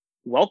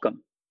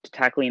Welcome to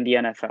Tackling the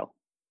NFL.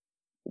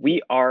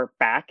 We are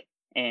back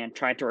and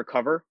trying to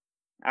recover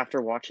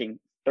after watching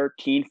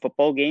 13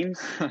 football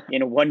games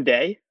in one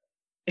day.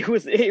 It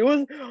was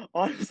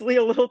honestly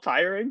a little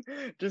tiring,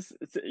 just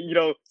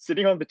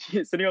sitting on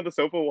sitting on the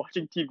sofa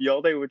watching TV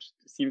all day, which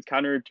seems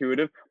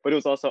counterintuitive, but it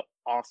was also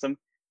awesome.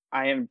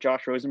 I am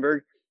Josh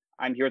Rosenberg.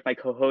 I'm here with my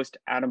co-host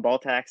Adam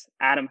Baltax.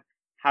 Adam,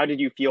 how did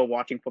you feel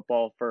watching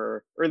football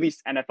or at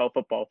least NFL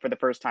football for the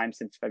first time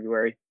since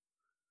February?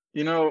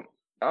 You know,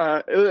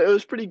 it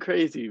was pretty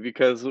crazy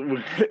because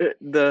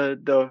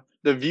the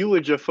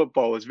viewage of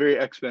football was very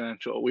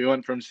exponential. We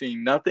went from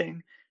seeing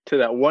nothing to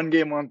that one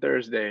game on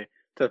Thursday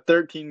to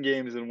 13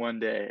 games in one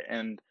day,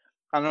 and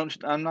I'm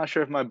not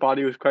sure if my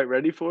body was quite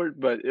ready for it,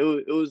 but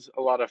it was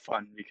a lot of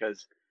fun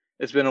because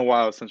it's been a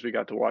while since we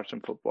got to watch some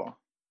football.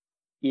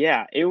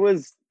 Yeah, it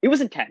was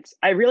intense.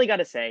 I really got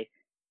to say,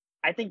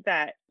 I think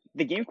that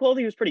the game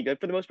quality was pretty good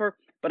for the most part,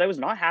 but I was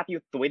not happy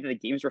with the way that the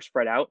games were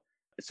spread out.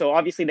 So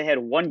obviously they had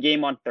one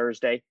game on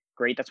Thursday.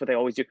 Great, that's what they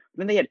always do. But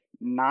then they had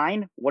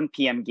nine 1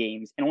 p.m.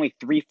 games and only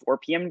three 4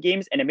 p.m.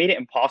 games, and it made it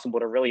impossible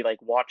to really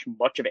like watch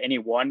much of any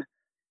one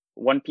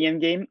 1 p.m.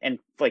 game and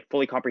like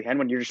fully comprehend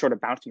when you're just sort of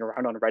bouncing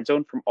around on the red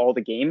zone from all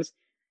the games.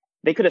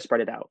 They could have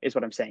spread it out, is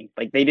what I'm saying.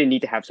 Like they didn't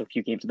need to have so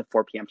few games in the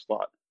 4 p.m.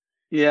 slot.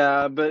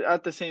 Yeah, but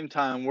at the same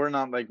time, we're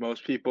not like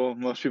most people.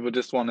 Most people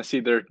just want to see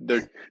their.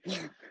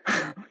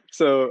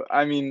 So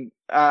I mean,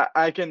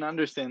 I can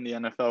understand the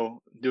NFL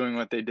doing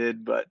what they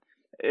did, but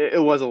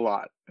it was a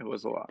lot. It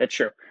was a lot. That's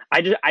true.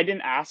 I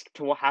didn't ask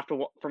to have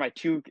to for my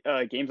two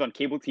games on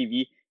cable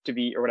TV to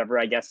be or whatever,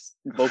 I guess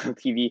local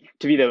TV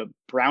to be the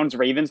Browns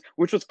Ravens,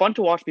 which was fun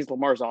to watch because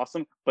Lamar's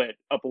awesome, but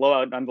a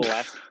blowout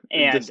nonetheless.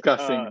 And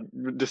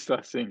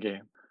Disgusting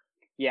game.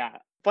 yeah,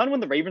 fun when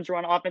the Ravens were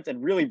on offense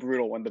and really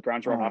brutal when the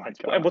Browns were on Oh my offense.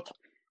 And God.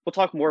 we'll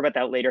talk more about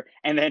that later.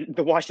 And then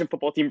the Washington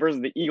football team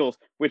versus the Eagles,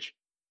 which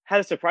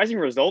had a surprising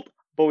result,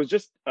 but was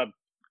just a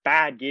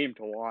bad game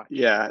to watch.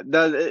 Yeah,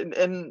 that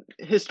and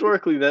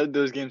historically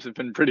those games have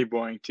been pretty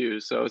boring too.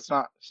 So it's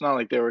not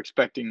like they were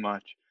expecting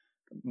much.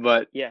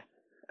 But Yeah.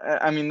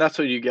 I mean that's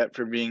what you get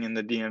for being in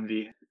the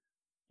DMV.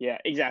 Yeah,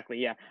 exactly.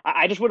 Yeah,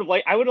 I just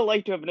I would have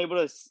liked to have been able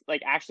to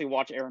like actually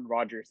watch Aaron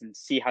Rodgers and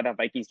see how that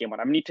Vikings game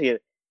went. I need to.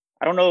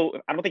 I don't know.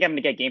 I don't think I'm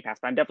gonna get Game Pass,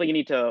 but I'm definitely gonna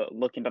need to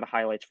look into the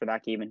highlights for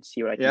that game and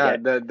see what I can Yeah,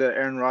 get. the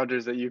Aaron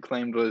Rodgers that you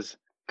claimed was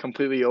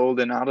completely old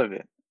and out of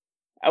it.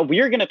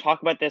 We are gonna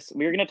talk about this.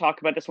 We are gonna talk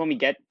about this when we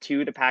get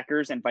to the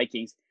Packers and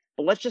Vikings.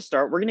 But let's just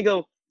start. We're gonna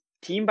go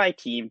team by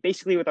team,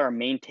 basically with our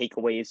main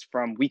takeaways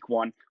from Week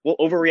One. We'll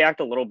overreact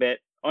a little bit,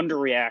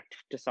 underreact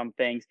to some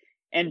things,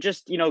 and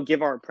just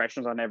give our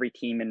impressions on every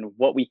team and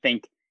what we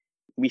think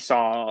we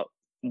saw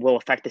will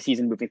affect the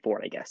season moving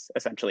forward, I guess,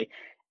 essentially.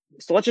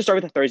 So let's just start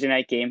with the Thursday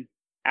night game.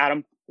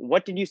 Adam,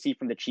 what did you see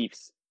from the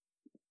Chiefs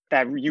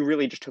that you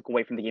really just took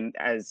away from the game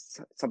as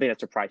something that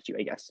surprised you,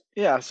 I guess?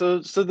 Yeah, so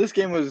this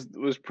game was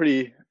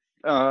pretty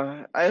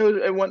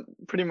it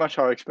went pretty much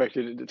how I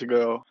expected it to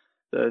go.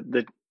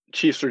 The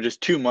Chiefs were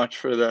just too much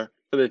for the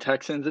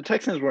Texans. The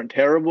Texans weren't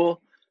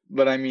terrible,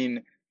 but I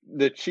mean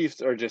the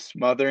Chiefs are just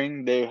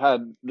smothering. They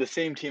had the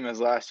same team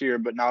as last year,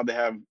 but now they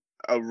have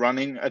a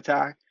running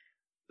attack.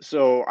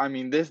 So I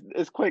mean this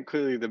is quite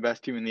clearly the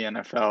best team in the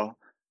NFL.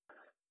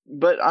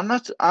 But I'm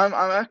not I'm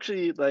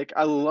actually like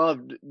I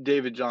loved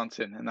David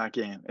Johnson in that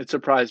game. It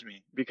surprised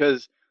me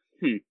because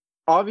Hmm.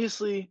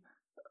 obviously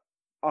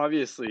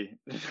obviously,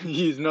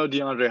 he's no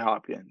DeAndre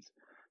Hopkins,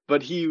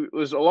 but he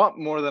was a lot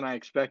more than I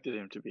expected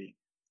him to be.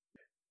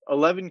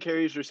 11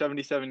 carries for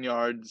 77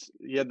 yards.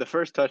 He had the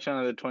first touchdown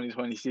of the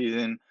 2020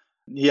 season.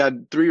 He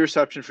had 3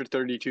 receptions for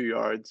 32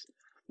 yards.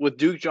 With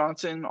Duke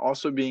Johnson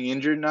also being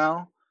injured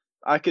now,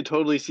 I could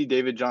totally see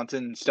David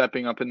Johnson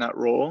stepping up in that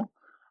role.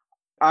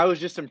 I was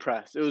just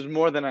impressed. It was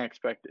more than I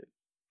expected.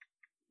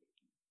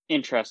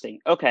 Interesting.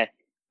 Okay.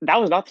 That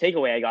was not the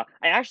takeaway I got.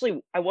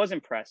 I was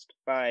impressed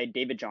by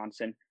David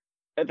Johnson.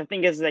 The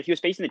thing is that he was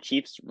facing the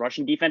Chiefs'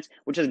 rushing defense,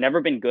 which has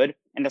never been good,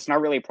 and that's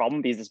not really a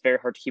problem because it's very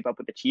hard to keep up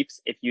with the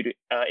Chiefs if you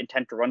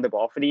intend to run the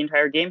ball for the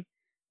entire game.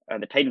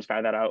 The Titans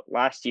found that out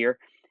last year,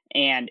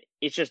 and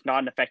it's just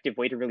not an effective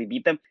way to really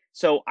beat them.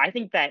 So I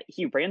think that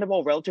he ran the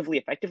ball relatively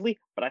effectively,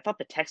 but I thought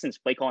the Texans'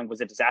 play calling was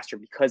a disaster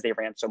because they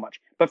ran so much.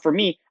 But for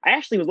me, I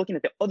actually was looking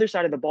at the other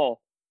side of the ball,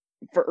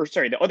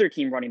 the other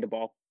team running the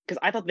ball, because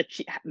I thought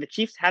the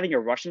Chiefs having a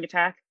rushing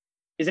attack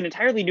is an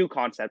entirely new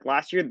concept.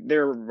 Last year,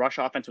 their rush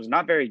offense was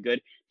not very good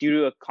due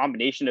to a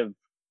combination of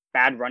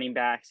bad running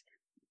backs.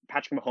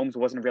 Patrick Mahomes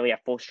wasn't really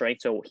at full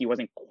strength, so he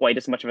wasn't quite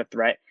as much of a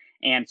threat.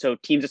 And so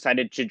teams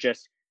decided to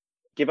just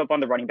give up on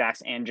the running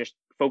backs and just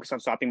focus on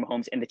stopping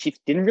Mahomes. And the Chiefs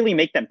didn't really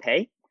make them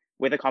pay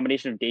with a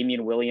combination of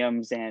Damian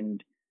Williams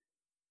and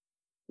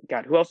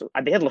God, who else?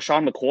 They had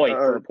LaShawn McCoy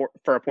Uh,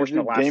 for a is portion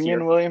of it last Damian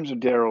year. Williams or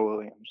Daryl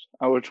Williams?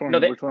 No, Which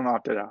one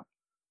opted out?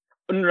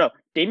 no.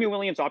 Damian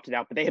Williams opted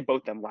out, but they had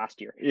both them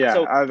last year. Yeah,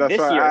 So that's why this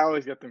I year,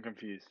 always get them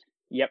confused.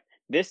 yep,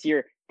 this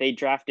year they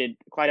drafted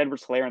Clyde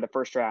Edwards-Helaire in the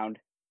first round,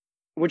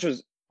 which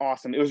was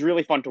awesome. It was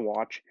really fun to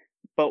watch.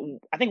 But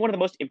I think one of the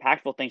most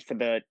impactful things for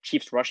the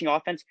Chiefs rushing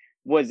offense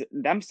was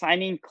them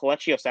signing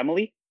Kelechi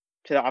Osemele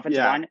to the offensive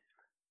Yeah. line.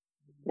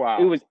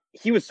 Wow.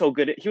 He was so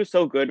good. He was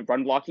so good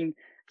run blocking.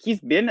 He's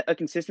been a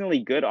consistently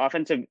good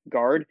offensive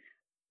guard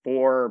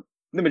for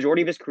the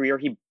majority of his career.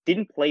 He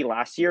didn't play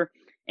last year,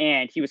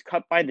 and he was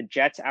cut by the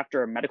Jets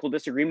after a medical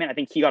disagreement. I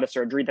think he got a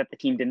surgery that the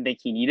team didn't think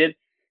he needed.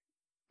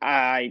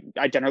 I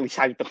generally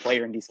side with the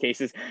player in these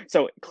cases.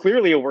 So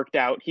clearly it worked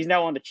out. He's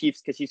now on the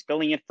Chiefs because he's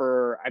filling in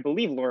for, I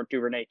believe, Laurent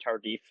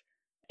Duvernay-Tardif.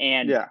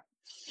 And Yeah.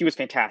 he was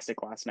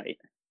fantastic last night.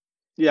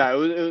 Yeah, it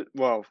was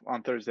well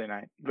on Thursday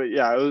night, but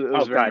yeah, it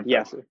was very God, yeah.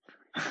 impressive.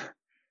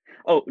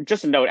 Oh,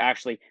 just a note,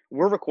 actually.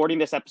 We're recording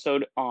this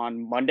episode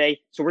on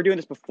Monday, so we're doing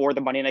this before the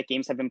Monday night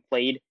games have been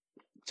played,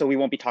 so we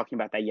won't be talking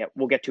about that yet.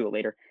 We'll get to it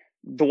later.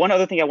 The one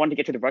other thing I wanted to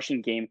get to the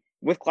rushing game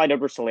with Clyde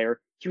Edwards-Helaire,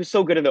 he was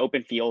so good in the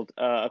open field.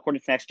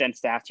 According to Next Gen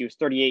Stats,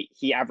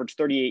 he averaged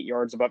 38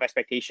 yards above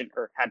expectation,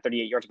 or had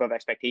 38 yards above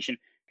expectation,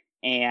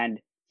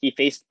 and he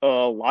faced a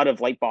lot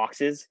of light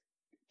boxes.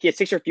 He had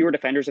 6 or fewer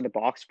defenders in the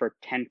box for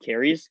 10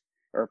 carries,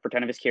 or for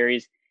 10 of his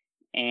carries,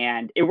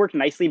 and it worked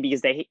nicely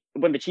because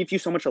when the Chiefs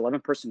use so much 11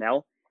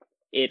 personnel,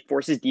 it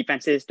forces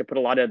defenses to put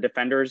a lot of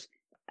defenders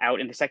out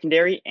in the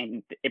secondary,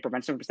 and it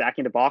prevents them from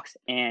stacking the box.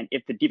 And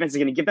if the defense is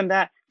going to give them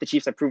that, the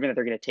Chiefs have proven that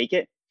they're going to take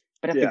it.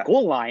 But at the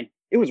goal line,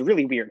 it was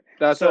really weird.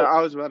 That's what I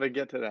was about to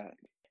get to that.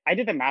 I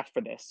did the math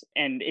for this,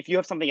 and if you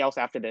have something else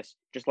after this,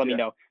 just let me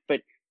know.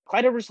 But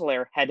Clyde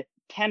Edwards-Helaire had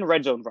 10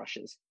 red zone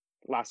rushes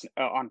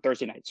on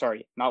Thursday night.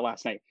 Sorry, not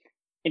last night.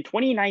 In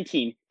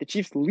 2019, the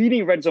Chiefs'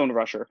 leading red zone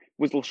rusher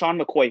was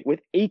LaShawn McCoy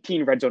with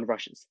 18 red zone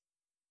rushes.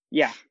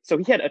 Yeah, so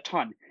he had a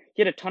ton.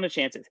 He had a ton of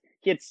chances.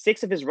 He had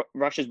 6 of his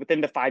rushes within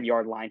the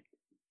 5-yard line.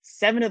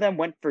 7 of them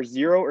went for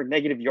 0 or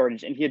negative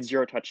yardage, and he had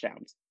 0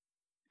 touchdowns.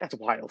 That's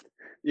wild.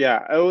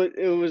 Yeah,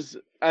 it was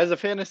as a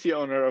fantasy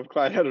owner of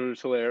Clyde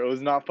Edwards-Helaire, it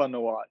was not fun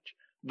to watch.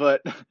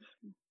 But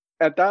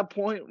at that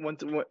point,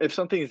 if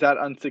something is that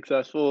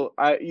unsuccessful,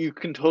 you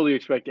can totally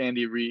expect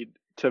Andy Reid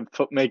to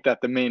make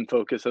that the main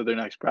focus of their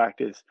next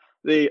practice.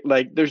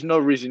 There's no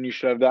reason you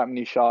should have that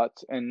many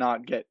shots and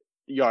not get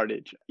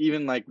yardage,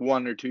 even like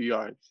 1 or 2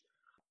 yards.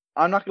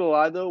 I'm not gonna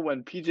lie though,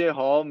 when PJ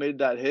Hall made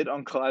that hit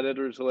on Clyde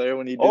Edwards-Helaire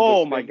when he did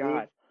oh my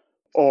god,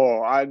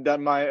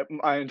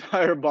 my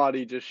entire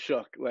body just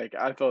shook. Like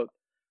I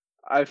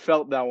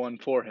felt that one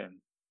for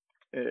him.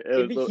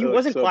 If he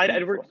wasn't Clyde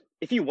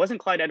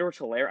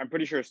Edwards-Helaire, I'm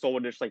pretty sure his soul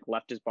would have just like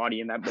left his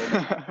body in that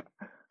moment.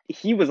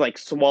 He was like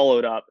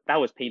swallowed up. That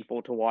was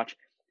painful to watch.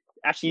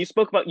 Actually,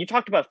 you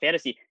talked about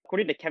fantasy.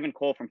 According to Kevin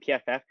Cole from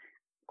PFF,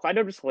 Clyde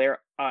Edwards-Helaire,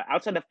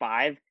 outside the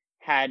 5,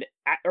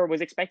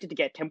 was expected to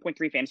get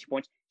 10.3 fantasy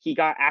points. He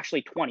got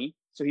actually 20,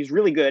 so he's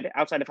really good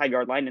outside the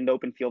 5-yard line in the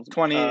open field.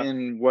 20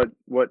 in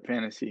what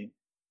fantasy?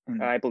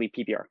 I believe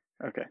PPR.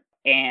 Okay.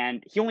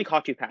 And he only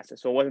caught 2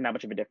 passes, so it wasn't that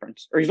much of a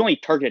difference. Or he's only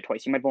targeted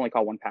twice. He might have only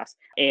caught 1 pass.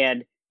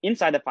 And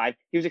inside the 5,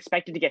 he was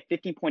expected to get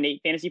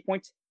 15.8 fantasy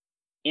points.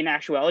 In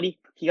actuality,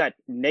 he got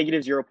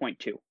negative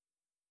 0.2.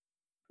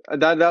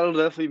 That'll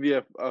definitely be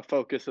a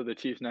focus of the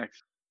Chiefs'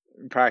 next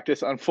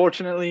practice.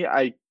 Unfortunately,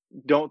 I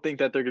don't think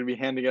that they're going to be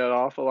handing it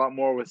off a lot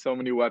more with so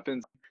many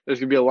weapons. There's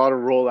going to be a lot of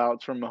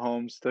rollouts from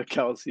Mahomes to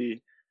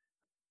Kelsey.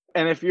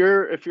 And if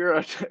you're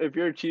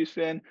a Chiefs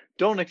fan,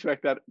 don't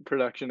expect that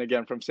production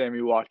again from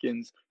Sammy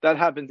Watkins. That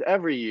happens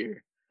every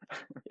year.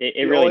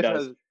 It really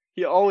does.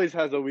 He always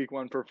has a week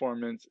 1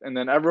 performance, and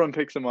then everyone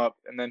picks him up,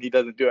 and then he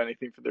doesn't do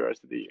anything for the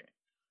rest of the year.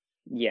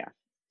 Yeah.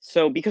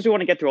 So because we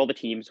want to get through all the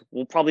teams,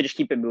 we'll probably just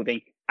keep it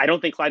moving. I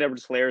don't think Clyde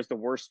Edwards-Helaire is the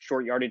worst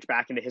short yardage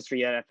back in the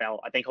history of the NFL.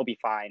 I think he'll be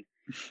fine.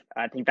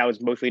 I think that was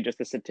mostly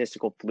just a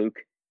statistical fluke.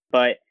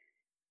 But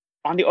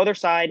on the other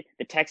side,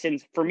 the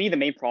Texans, for me, the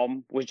main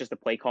problem was just the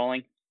play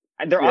calling.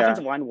 Their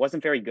offensive line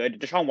wasn't very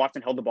good. Deshaun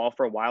Watson held the ball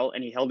for a while,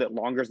 and he held it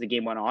longer as the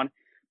game went on.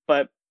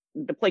 But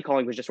the play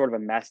calling was just sort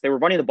of a mess. They were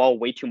running the ball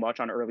way too much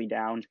on early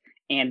downs,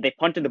 and they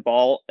punted the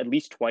ball at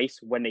least twice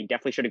when they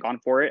definitely should have gone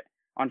for it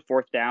on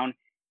 4th down.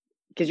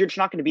 Because you're just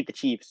not going to beat the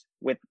Chiefs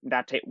with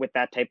that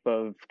type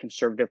of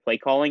conservative play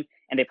calling,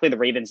 and they play the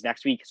Ravens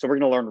next week. So we're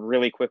going to learn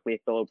really quickly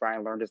if Bill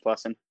O'Brien learned his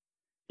lesson.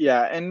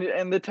 Yeah,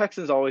 and the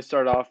Texans always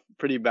start off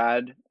pretty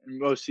bad in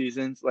most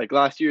seasons. Like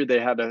last year, they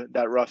had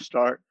that rough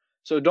start.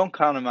 So don't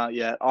count them out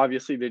yet.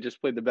 Obviously, they just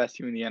played the best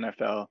team in the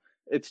NFL.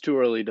 It's too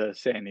early to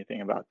say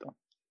anything about them.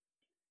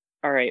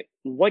 All right,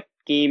 what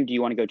game do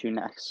you want to go to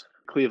next?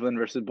 Cleveland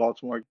versus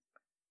Baltimore.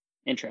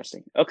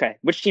 Interesting. Okay,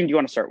 which team do you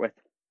want to start with?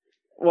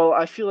 Well,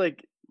 I feel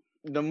like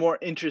the more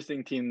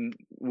interesting team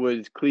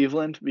was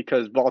Cleveland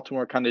because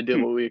Baltimore kind of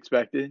did what we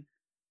expected.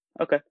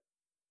 Okay.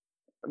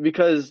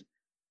 Because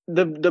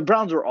the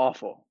Browns were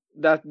awful.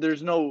 That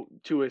there's no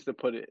 2 ways to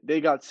put it.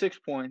 They got 6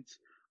 points,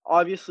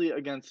 obviously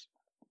against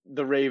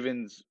the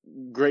Ravens,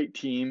 great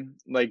team,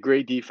 like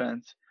great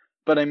defense.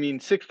 But I mean,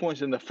 6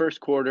 points in the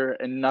first quarter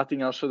and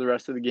nothing else for the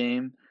rest of the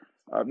game.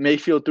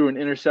 Mayfield threw an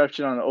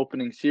interception on the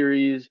opening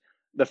series,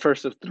 the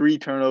first of 3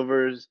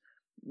 turnovers.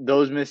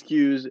 Those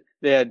miscues,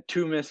 they had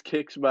 2 missed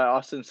kicks by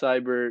Austin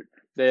Seibert.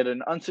 They had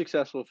an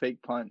unsuccessful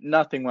fake punt.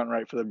 Nothing went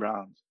right for the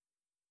Browns.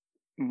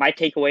 My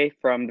takeaway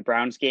from the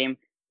Browns game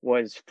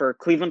was for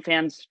Cleveland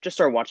fans, just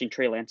start watching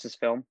Trey Lance's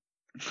film.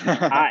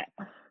 I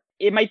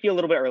It might be a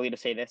little bit early to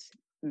say this.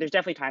 There's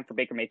definitely time for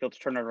Baker Mayfield to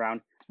turn it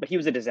around, but he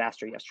was a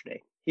disaster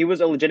yesterday. He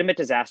was a legitimate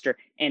disaster,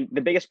 and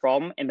the biggest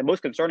problem and the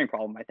most concerning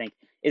problem, I think,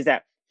 is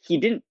that he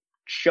didn't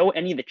show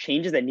any of the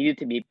changes that needed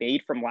to be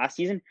made from last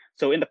season.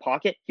 So in the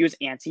pocket, he was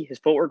antsy, his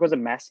footwork was a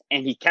mess,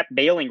 and he kept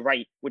bailing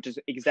right, which is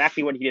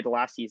exactly what he did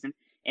last season.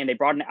 And they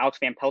brought in Alex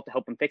Van Pelt to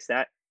help him fix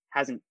that.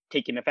 Hasn't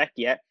taken effect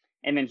yet.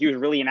 And then he was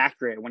really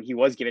inaccurate when he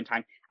was given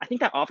time. I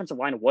think that offensive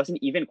line wasn't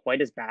even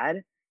quite as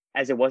bad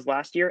as it was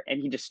last year, and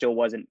he just still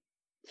wasn't.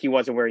 He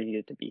wasn't where he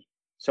needed to be.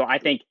 So I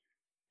think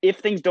if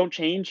things don't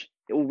change,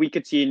 we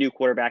could see a new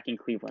quarterback in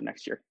Cleveland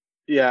next year.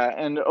 Yeah,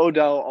 and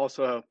Odell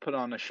also put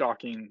on a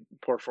shocking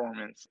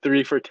performance.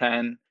 3 for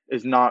 10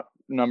 is not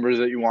numbers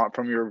that you want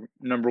from your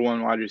number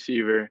one wide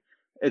receiver.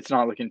 It's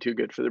not looking too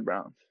good for the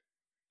Browns.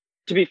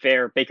 To be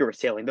fair, Baker was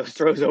sailing those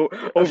throws over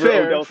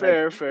Odell's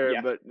Fair, head.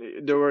 Yeah. but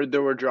there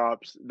were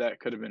drops that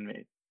could have been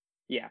made.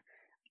 Yeah.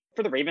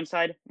 For the Ravens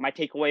side, my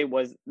takeaway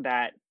was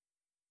that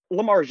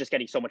Lamar is just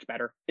getting so much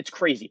better. It's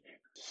crazy.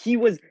 He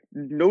was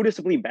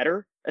noticeably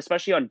better,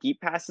 especially on deep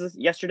passes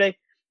yesterday,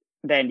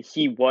 than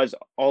he was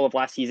all of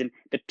last season.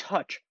 The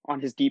touch on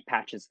his deep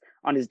passes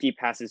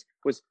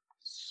was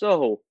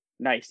so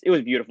nice. It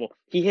was beautiful.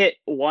 He hit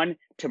one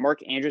to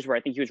Mark Andrews where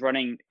I think he was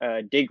running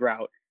a dig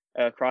route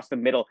across the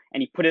middle,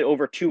 and he put it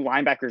over two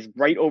linebackers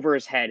right over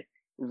his head,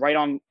 right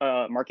on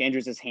Mark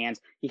Andrews' hands.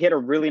 He hit a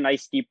really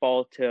nice deep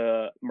ball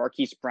to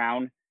Marquise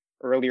Brown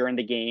earlier in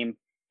the game,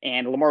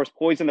 and Lamar was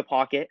poised in the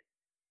pocket.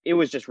 It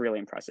was just really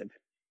impressive.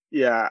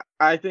 Yeah,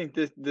 I think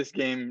this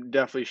game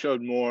definitely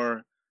showed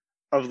more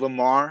of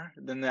Lamar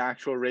than the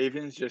actual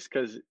Ravens, just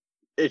because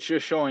it's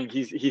just showing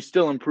he's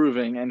still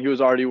improving, and he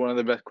was already one of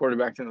the best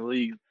quarterbacks in the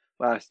league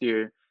last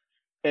year.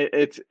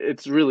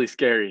 It's really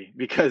scary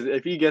because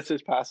if he gets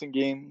his passing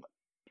game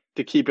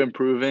to keep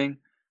improving,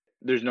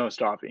 there's no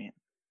stopping him.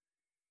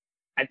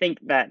 I think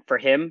that for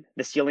him,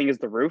 the ceiling is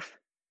the roof,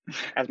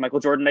 as Michael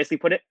Jordan nicely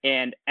put it,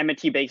 and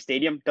M&T Bank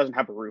Stadium doesn't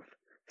have a roof.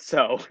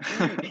 So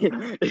you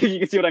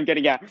can see what I'm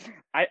getting at.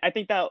 I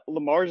think that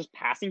Lamar's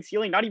passing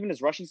ceiling, not even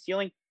his rushing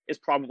ceiling, is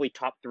probably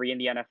top 3 in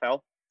the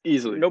NFL.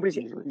 Easily.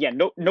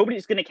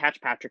 Nobody's going to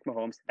catch Patrick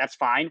Mahomes. That's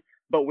fine.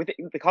 But with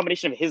the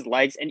combination of his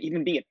legs and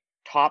even being a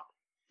top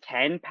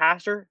 10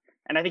 passer,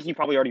 and I think he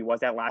probably already was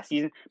that last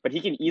season, but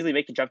he can easily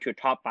make the jump to a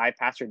top 5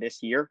 passer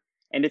this year.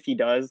 And if he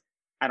does,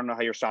 I don't know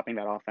how you're stopping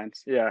that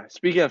offense. Yeah.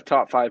 Speaking of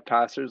top 5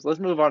 passers, let's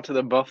move on to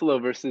the Buffalo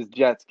versus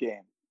Jets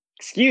game.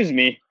 Excuse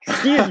me.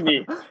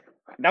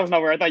 That was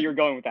not where I thought you were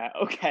going with that.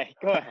 Okay,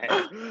 go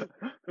ahead.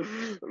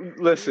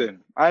 Listen,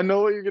 I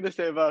know what you're going to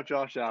say about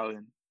Josh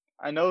Allen.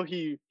 I know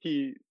he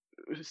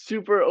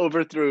super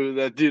overthrew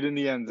that dude in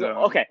the end zone.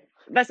 Okay,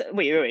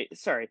 wait.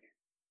 Sorry,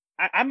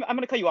 I'm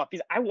gonna cut you off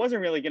because I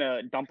wasn't really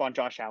gonna dump on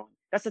Josh Allen.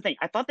 That's the thing.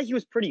 I thought that he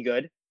was pretty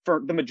good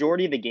for the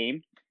majority of the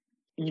game.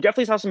 You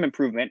definitely saw some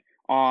improvement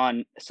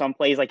on some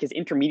plays, like his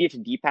intermediate to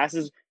deep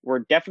passes were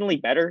definitely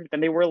better than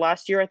they were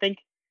last year, I think.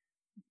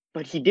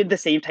 But he did the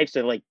same types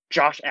of like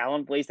Josh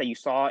Allen plays that you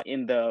saw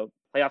in the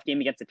playoff game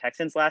against the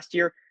Texans last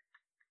year.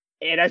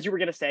 And as you were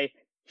gonna say,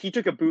 he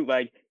took a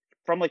bootleg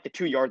from like the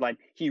 2-yard line.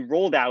 He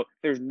rolled out.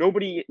 There's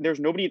nobody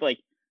like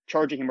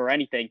charging him or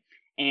anything.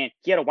 And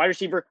he had a wide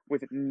receiver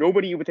with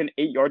nobody within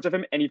 8 yards of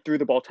him, and he threw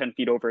the ball 10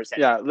 feet over his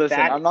head. Yeah, listen,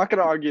 I'm not going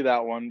to argue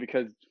that one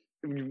because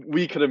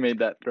we could have made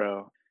that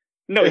throw.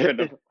 No, we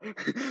couldn't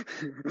have.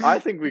 I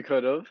think we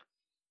could have.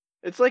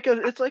 It's like a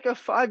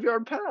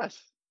 5-yard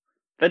pass.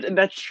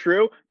 That's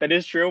true. That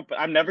is true. But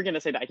I'm never going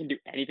to say that I can do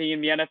anything in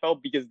the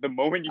NFL because the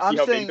moment you see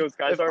how big those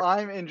guys are.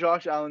 I'm in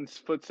Josh Allen's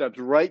footsteps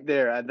right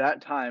there at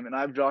that time, and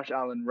I have Josh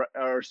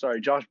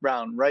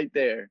Brown right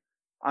there,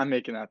 I'm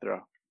making that throw.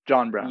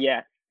 John Brown.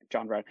 Yeah,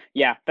 John Brown.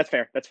 Yeah, that's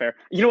fair.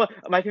 You know what?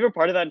 My favorite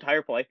part of that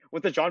entire play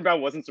was that John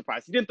Brown wasn't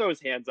surprised. He didn't throw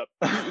his hands up.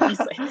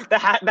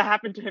 That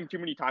happened to him too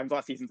many times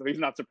last season, so he's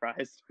not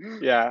surprised.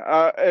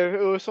 Yeah,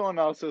 if it was someone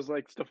else, it was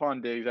like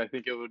Stephon Diggs, I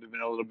think it would have been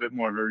a little bit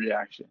more of a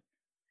reaction.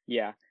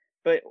 Yeah.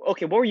 But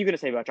okay, what were you going to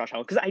say about Josh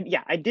Allen? Because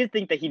I did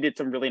think that he did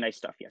some really nice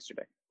stuff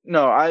yesterday.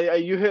 No,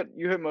 you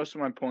hit most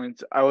of my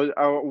points. I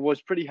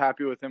was pretty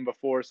happy with him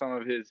before some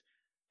of his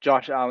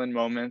Josh Allen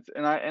moments,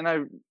 and I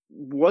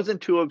wasn't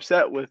too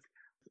upset with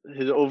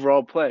his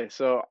overall play.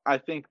 So I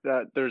think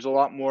that there's a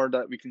lot more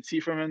that we can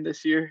see from him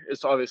this year.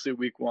 It's obviously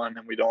week 1,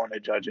 and we don't want to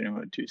judge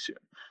anyone too soon.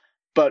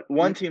 But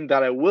one team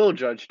that I will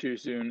judge too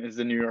soon is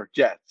the New York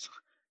Jets.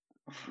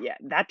 Yeah,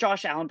 that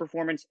Josh Allen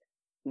performance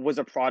was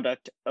a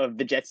product of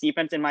the Jets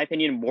defense, in my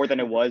opinion, more than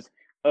it was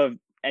of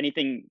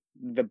anything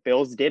the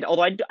Bills did.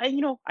 Although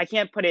I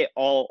can't put it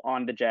all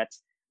on the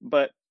Jets,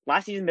 but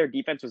last season their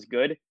defense was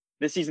good.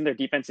 This season their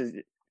defense is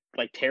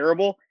like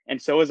terrible,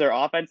 and so is their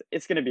offense.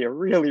 It's going to be a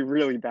really,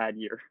 really bad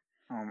year.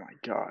 Oh my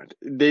God,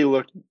 they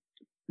looked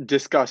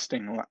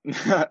disgusting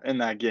in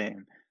that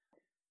game.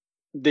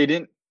 They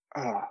didn't.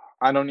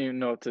 I don't even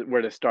know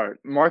where to start.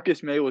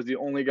 Marcus May was the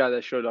only guy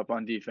that showed up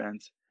on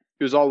defense.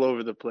 He was all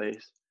over the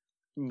place.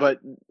 But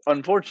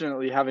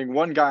unfortunately, having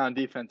one guy on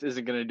defense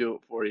isn't going to do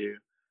it for you.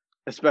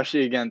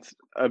 especially against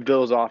a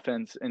Bills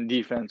offense and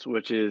defense,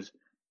 which is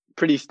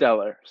pretty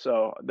stellar.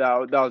 So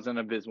that was an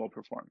abysmal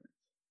performance.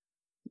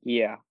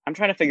 Yeah, I'm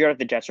trying to figure out if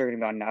the Jets are going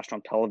to be on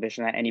national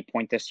television at any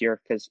point this year.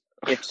 Because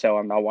if so,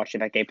 I'm not watching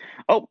that game.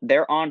 Oh,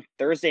 they're on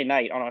Thursday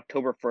night on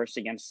October 1st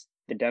against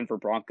the Denver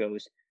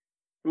Broncos.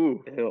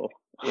 Ooh, Ew,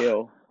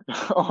 ew,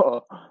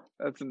 oh,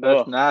 that's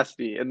ugh.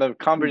 nasty, and the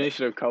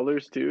combination of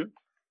colors too.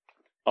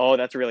 Oh,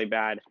 that's really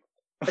bad.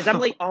 Is that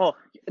like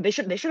they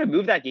should have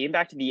moved that game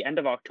back to the end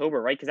of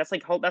October, right? Because that's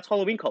like that's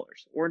Halloween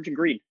colors, orange and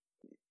green.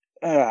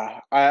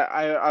 I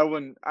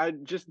wouldn't. I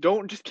just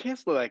don't just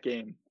cancel that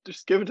game.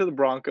 Just give it to the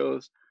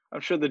Broncos.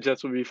 I'm sure the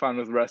Jets will be fine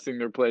with resting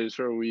their players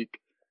for a week.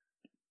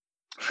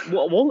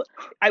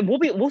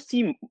 We'll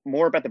see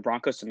more about the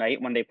Broncos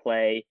tonight when they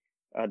play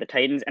the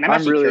Titans, and I'm I'm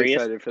actually really curious.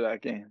 excited for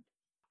that game.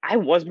 I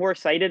was more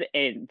excited,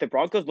 and the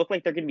Broncos look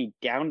like they're going to be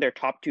down their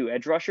top two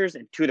edge rushers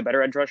and two of the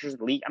better edge rushers in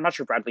the league. I'm not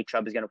sure Bradley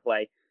Chubb is going to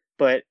play,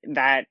 but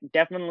that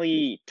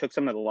definitely took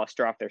some of the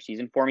luster off their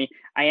season for me.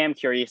 I am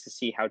curious to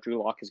see how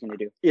Drew Lock is going to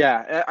do.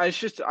 Yeah, I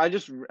just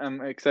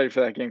am excited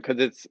for that game because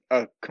it's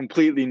a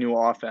completely new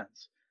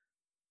offense.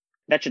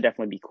 That should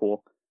definitely be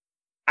cool.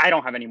 I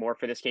don't have any more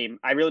for this game.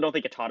 I really don't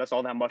think it taught us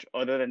all that much,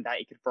 other than that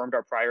it confirmed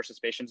our prior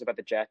suspicions about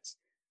the Jets.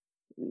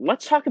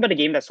 Let's talk about a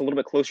game that's a little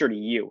bit closer to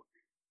you.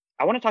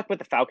 I want to talk about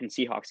the Falcons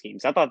Seahawks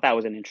games. I thought that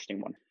was an interesting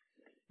one.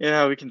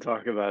 Yeah, we can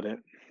talk about it.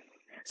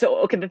 So,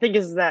 okay, the thing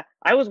is that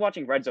I was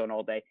watching Red Zone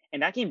all day,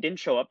 and that game didn't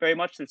show up very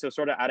much since it was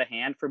sort of out of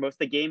hand for most of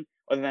the game,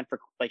 other than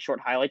for like short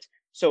highlights.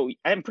 So,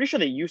 I'm pretty sure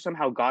that you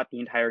somehow got the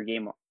entire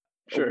game.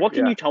 Sure. What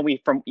can Yeah. you tell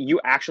me from you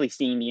actually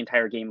seeing the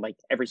entire game, like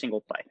every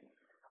single play?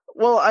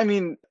 Well, I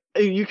mean,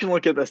 you can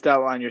look at the stat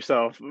line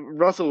yourself.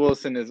 Russell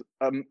Wilson is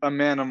a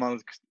man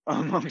amongst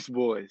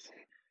boys.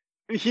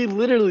 He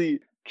literally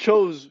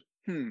chose,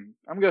 I'm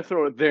going to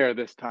throw it there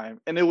this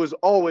time, and it was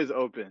always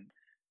open.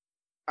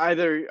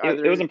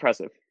 It was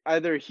impressive.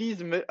 Either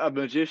he's a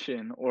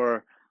magician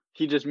or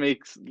he just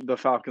makes the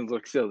Falcons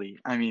look silly.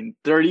 I mean,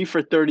 30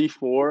 for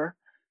 34,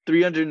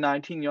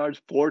 319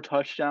 yards, 4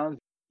 touchdowns.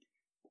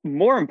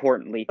 More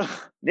importantly,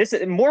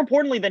 more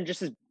importantly than just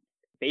his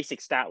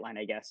basic stat line,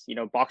 I guess,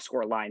 box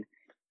score line.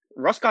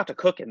 Russ got to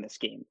cook in this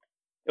game.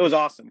 It was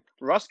awesome.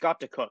 Russ got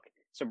to cook.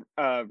 So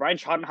Ryan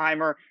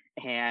Schottenheimer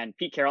and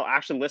Pete Carroll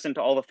actually listened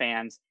to all the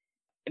fans.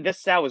 This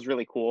stat was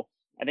really cool.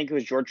 I think it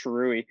was George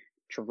Cheruri.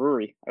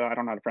 I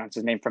don't know how to pronounce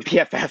his name from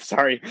PFF.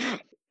 Sorry.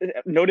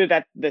 Noted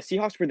that the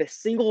Seahawks were the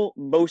single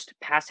most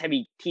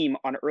pass-heavy team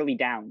on early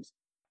downs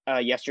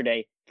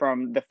yesterday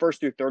from the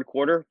first through third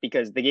quarter,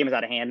 because the game was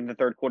out of hand in the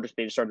third quarter, so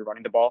they just started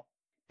running the ball.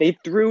 They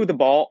threw the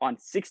ball on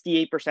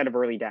 68% of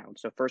early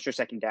downs, so first or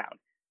second down.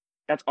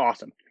 That's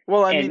awesome.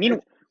 Well, I mean,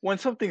 when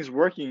something's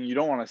working, you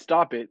don't want to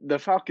stop it. The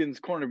Falcons'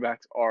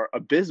 cornerbacks are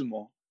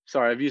abysmal.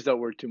 Sorry, I've used that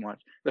word too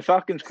much. The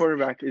Falcons'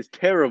 quarterback are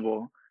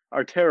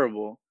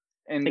terrible.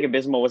 And I think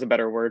abysmal was a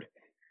better word.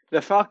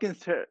 The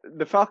Falcons'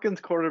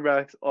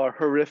 quarterbacks are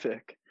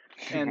horrific,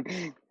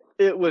 and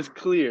it was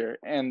clear.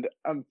 And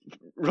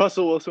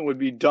Russell Wilson would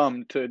be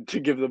dumb to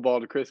give the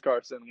ball to Chris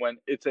Carson when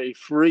it's a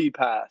free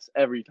pass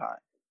every time.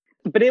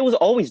 But it was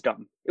always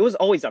dumb. It was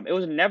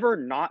never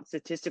not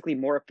statistically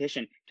more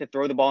efficient to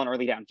throw the ball on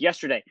early downs.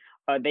 Yesterday,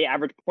 they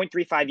averaged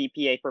 0.35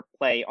 EPA per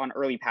play on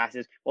early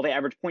passes, while they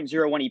averaged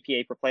 0.01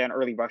 EPA per play on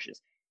early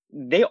rushes.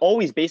 They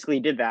always basically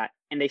did that,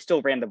 and they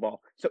still ran the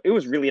ball. So it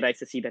was really nice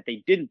to see that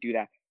they didn't do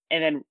that.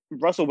 And then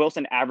Russell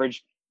Wilson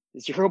averaged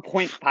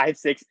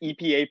 0.56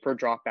 EPA per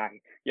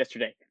dropback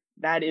yesterday.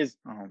 That is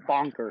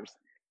bonkers.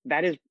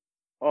 That is,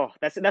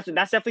 that's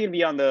definitely gonna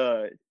be on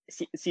the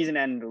season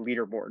end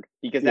leaderboard,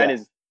 because that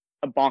is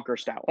a bonker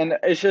stat. And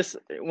it's just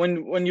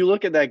when you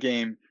look at that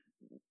game,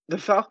 the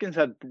Falcons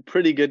had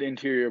pretty good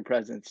interior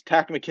presence.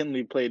 Takk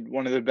McKinley played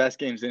one of the best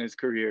games in his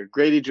career.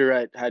 Grady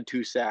Jarrett had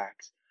 2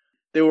 sacks.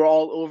 They were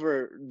all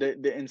over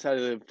the inside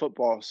of the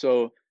football.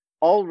 So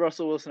all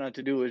Russell Wilson had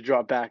to do was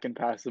drop back and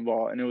pass the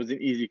ball, and it was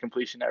an easy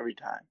completion every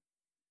time.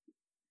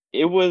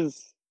 It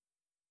was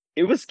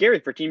scary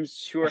for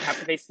teams who have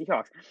to face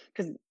Seahawks,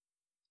 because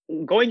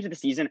going into the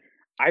season,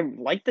 I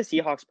liked the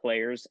Seahawks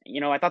players.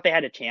 I thought they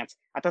had a chance.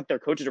 I thought their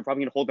coaches were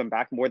probably going to hold them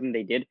back more than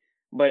they did,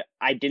 but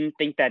I didn't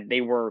think that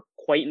they were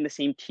quite in the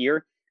same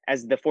tier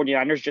as the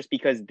 49ers, just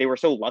because they were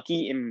so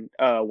lucky in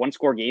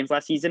one-score games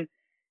last season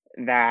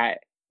that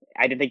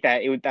I didn't think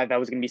that that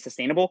was going to be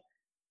sustainable.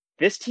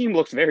 This team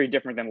looks very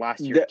different than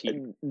last year's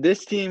team.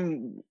 This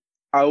team,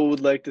 I would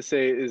like to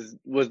say,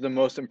 was the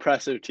most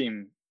impressive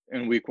team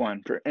in week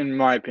 1, in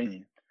my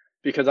opinion,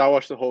 because I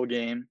watched the whole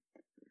game.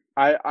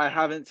 I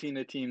haven't seen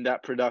a team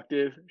that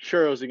productive.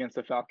 Sure, it was against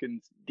the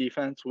Falcons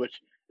defense, which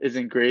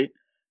isn't great,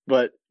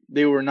 but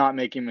they were not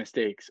making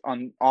mistakes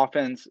on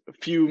offense,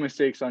 few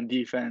mistakes on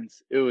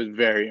defense. It was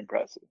very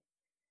impressive.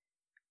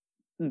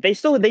 They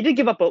did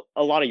give up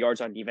a lot of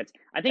yards on defense.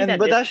 I think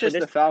but that's just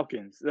the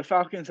Falcons. The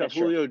Falcons have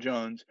Julio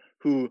Jones,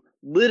 who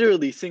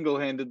literally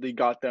single-handedly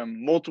got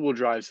them multiple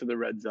drives to the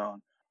red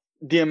zone.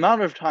 The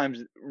amount of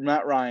times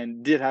Matt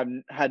Ryan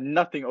had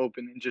nothing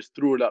open and just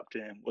threw it up to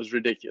him was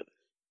ridiculous.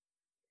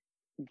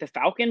 the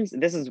Falcons,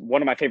 this is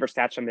one of my favorite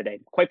stats from the day,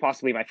 quite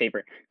possibly my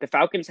favorite. The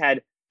Falcons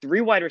had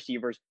three wide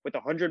receivers with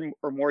 100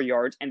 or more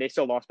yards, and they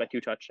still lost by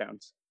 2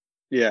 touchdowns.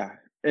 Yeah,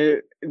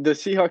 the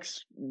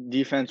Seahawks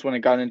defense when it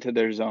got into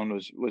their zone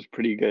was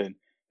pretty good.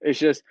 It's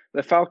just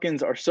the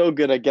Falcons are so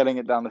good at getting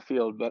it down the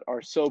field, but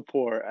are so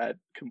poor at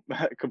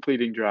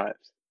completing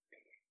drives.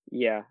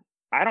 Yeah.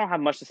 I don't have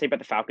much to say about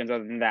the Falcons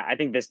other than that. I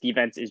think this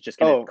defense is just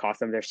going to Oh, cost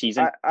them their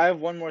season. I have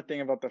one more thing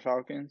about the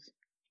Falcons.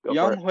 Go for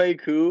Young it. Hui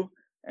Koo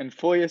and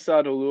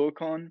Foyesade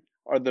Oluokun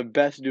are the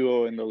best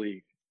duo in the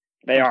league.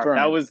 They are.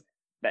 Confirmed.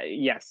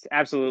 Yes,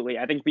 absolutely.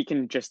 I think we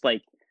can just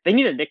they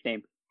need a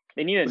nickname.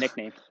 They need a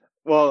nickname.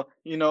 Well,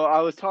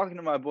 I was talking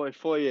to my boy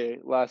Foye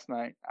last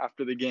night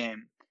after the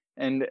game,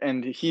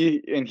 and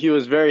he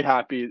was very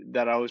happy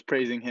that I was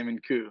praising him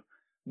and Koo.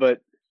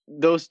 But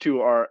those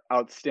two are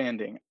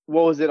outstanding.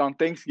 What was it on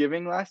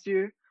Thanksgiving last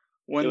year It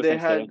when was they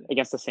had Thanksgiving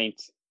against the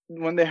Saints.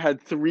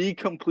 three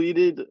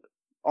completed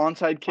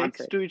onside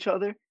kicks Onside. to each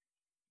other?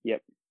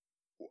 Yep.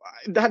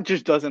 That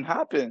just doesn't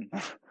happen.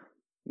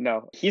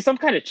 No, he's some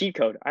kind of cheat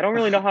code. I don't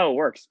really know how it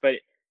works, but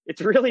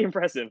it's really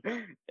impressive.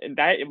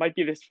 That it might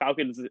be this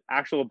Falcons'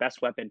 actual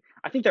best weapon.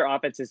 I think their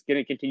offense is going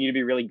to continue to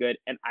be really good,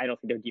 and I don't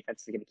think their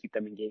defense is going to keep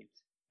them in games.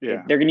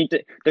 Yeah. They're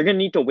gonna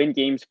need to win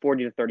games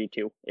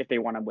 40-32 if they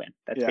want to win.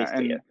 That's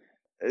basically it.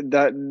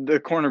 That the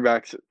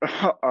cornerbacks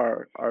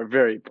are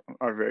very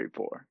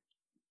poor.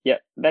 Yeah,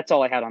 that's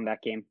all I had on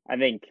that game. I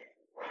think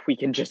we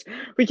can just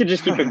keep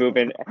it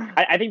moving.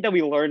 I think that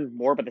we learned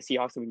more about the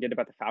Seahawks than we did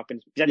about the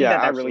Falcons. I think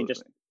that really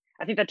absolutely.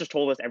 I think that just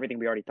told us everything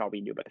we already thought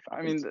we knew about the I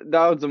Falcons. mean,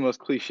 that was the most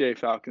cliche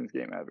Falcons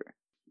game ever.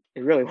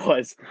 It really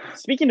was.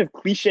 Speaking of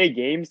cliche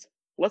games,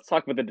 let's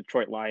talk about the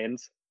Detroit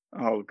Lions.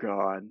 Oh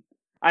God.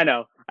 I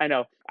know.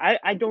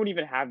 I don't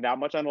even have that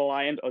much on the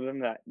Lions other than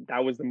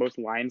that was the most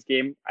Lions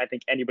game I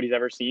think anybody's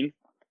ever seen.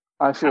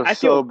 I feel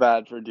so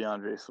bad for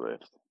DeAndre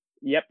Swift.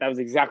 Yep, that was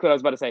exactly what I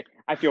was about to say.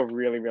 I feel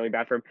really, really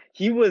bad for him.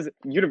 He was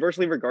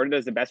universally regarded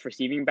as the best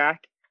receiving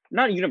back.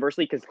 Not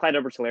universally, because Clyde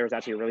Edwards-Helaire is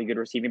actually a really good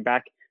receiving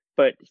back,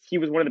 but he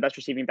was one of the best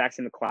receiving backs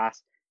in the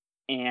class,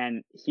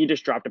 and he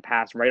just dropped a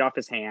pass right off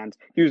his hands.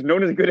 He was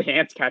known as a good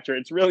hands catcher.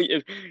 It's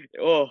really,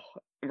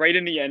 right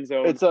in the end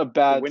zone. It's a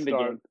bad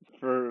start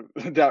for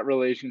that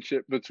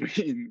relationship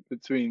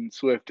between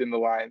Swift and the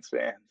Lions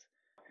fans.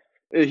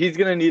 He's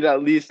going to need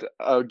at least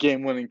a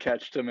game-winning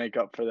catch to make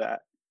up for that.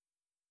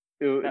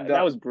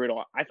 That was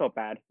brutal. I felt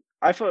bad.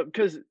 I felt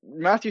because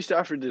Matthew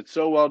Stafford did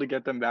so well to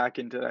get them back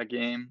into that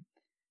game,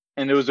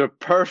 and it was a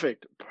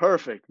perfect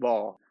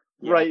ball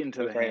right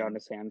into the right on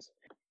his hands.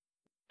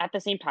 At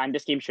the same time,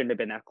 this game shouldn't have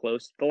been that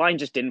close. The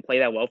Lions just didn't play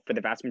that well for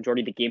the vast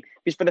majority of the game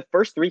because for the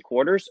first three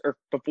quarters, or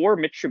before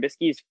Mitch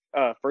Trubisky's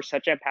first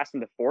touchdown pass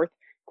in the fourth,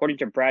 according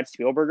to Brad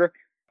Spielberger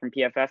from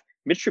PFF,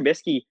 Mitch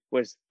Trubisky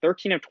was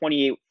 13 of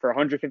 28 for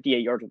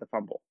 158 yards with a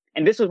fumble.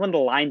 And this was when the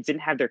Lions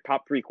didn't have their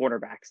top three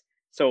cornerbacks.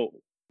 So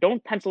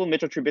don't pencil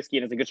Mitchell Trubisky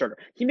in as a good starter.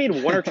 He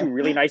made one or two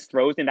really nice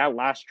throws in that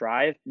last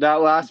drive.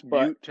 That last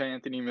boot to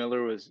Anthony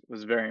Miller was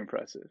very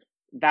impressive.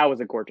 That was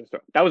a gorgeous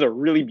throw. That was a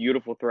really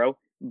beautiful throw,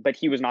 but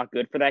he was not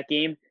good for that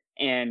game.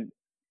 And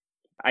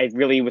I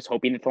really was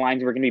hoping that the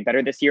Lions were going to be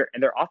better this year,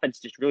 and their offense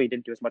just really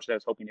didn't do as much as I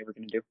was hoping they were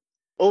going to do.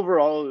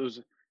 Overall,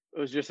 it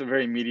was just a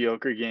very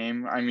mediocre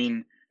game. I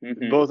mean,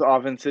 both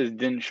offenses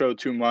didn't show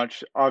too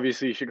much.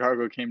 Obviously,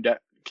 Chicago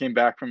came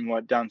back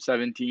from down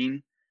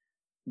 17.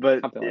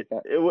 But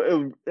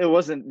it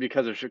wasn't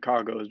because of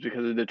Chicago. It was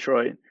because of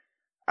Detroit.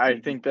 I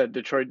think that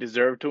Detroit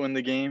deserved to win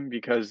the game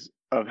because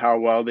of how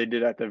well they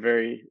did at the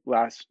very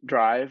last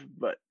drive.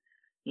 But,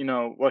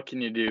 what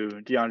can you do?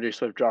 DeAndre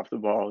Swift dropped the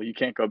ball. You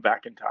can't go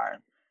back in time.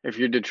 If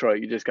you're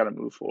Detroit, you just got to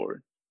move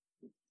forward.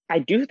 I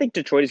do think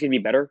Detroit is going to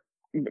be better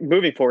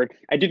moving forward.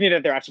 I do think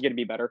that they're actually going to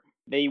be better.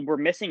 They were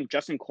missing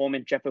Justin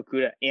Coleman, Jeff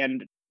Okudah,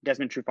 and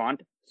Desmond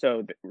Trufant.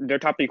 So their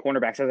top three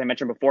cornerbacks, as I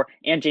mentioned before,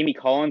 and Jamie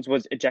Collins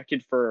was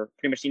ejected for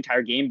pretty much the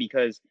entire game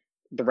because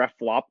the ref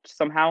flopped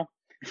somehow.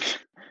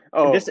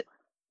 It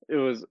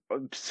was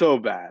so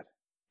bad.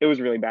 It was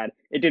really bad.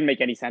 It didn't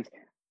make any sense.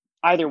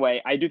 Either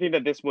way, I do think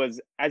that this was,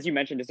 as you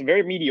mentioned, it's a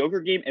very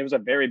mediocre game. It was a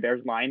very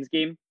Bears-Lions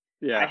game.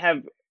 Yeah. I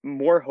have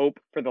more hope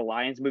for the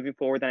Lions moving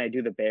forward than I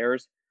do the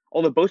Bears.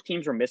 Although both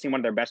teams were missing one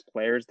of their best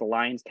players, the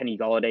Lions, Kenny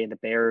Golladay, and the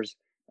Bears,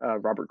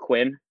 Robert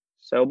Quinn.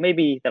 So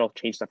maybe that'll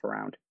change stuff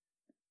around.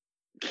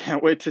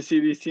 Can't wait to see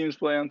these teams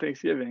play on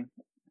Thanksgiving.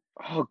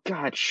 Oh,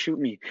 God, shoot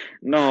me.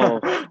 No.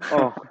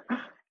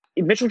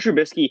 Mitchell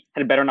Trubisky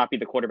had better not be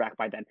the quarterback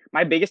by then.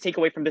 My biggest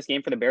takeaway from this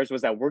game for the Bears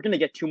was that we're going to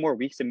get 2 more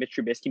weeks of Mitch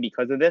Trubisky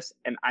because of this,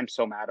 and I'm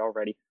so mad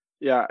already.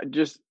 Yeah,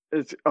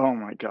 it's oh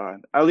my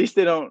God. At least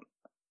they don't.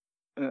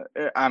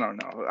 I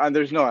don't know.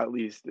 There's no at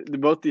least.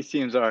 Both these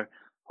teams are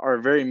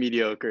very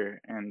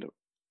mediocre, and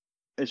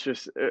it's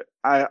just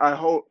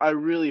I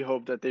really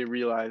hope that they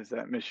realize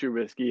that Mitch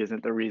Trubisky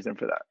isn't the reason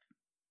for that.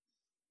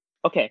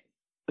 Okay,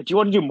 but do you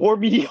want to do more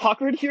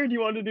mediocrity or do you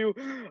want to do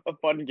a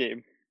fun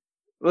game?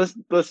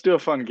 Let's do a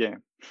fun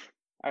game.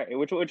 All right,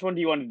 which one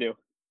do you want to do?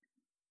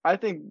 I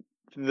think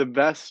the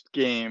best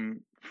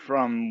game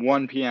from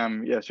 1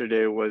 p.m.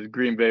 yesterday was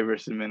Green Bay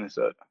versus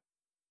Minnesota.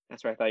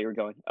 That's where I thought you were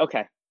going.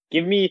 Okay.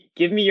 Give me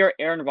your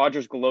Aaron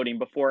Rodgers gloating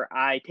before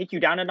I take you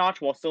down a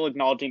notch while still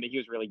acknowledging that he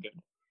was really good.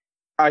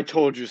 I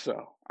told you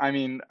so. I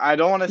mean, I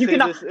don't want to You say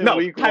cannot this in no,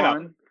 week time out.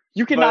 one,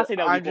 You cannot but say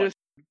that week one.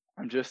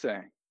 I'm just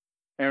saying,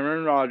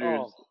 Aaron Rodgers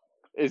Oh,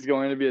 is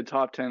going to be a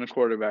top 10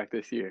 quarterback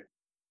this year.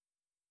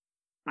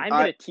 I'm I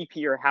gonna TP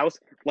your house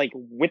like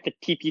with the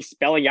TP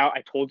spelling out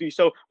I told you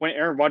so when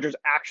Aaron Rodgers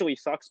actually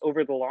sucks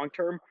over the long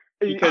term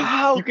because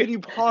How you could could you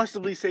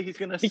possibly say he's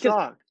going to because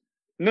suck?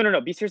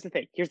 no. Because here's the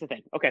thing. Here's the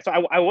thing. Okay, so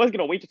I was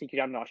gonna wait to take you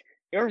down a notch.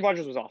 Aaron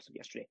Rodgers was awesome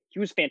yesterday. He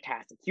was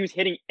fantastic. He was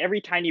hitting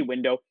every tiny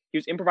window. He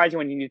was improvising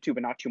when he needed to,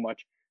 but not too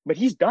much. But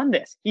he's done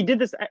this. He did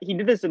this. He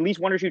did this at least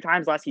one or two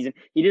times last season.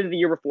 He did it the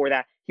year before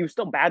that. He was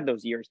still bad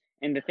those years.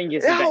 And the thing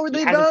is How that were he they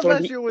hasn't bad thrown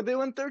last the year when they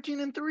went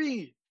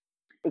 13-3?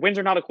 wins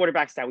are not a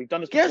quarterback stat. We've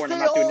done this Yes, before, and I'm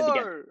they not doing it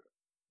again. are.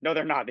 No,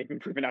 they're not. They've been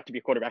proven not to be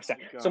a quarterback stat.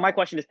 Oh, So my God.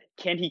 question is,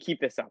 can he keep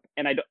this up?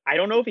 And I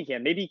don't know if he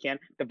can. Maybe he can.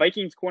 The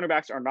Vikings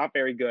cornerbacks are not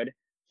very good.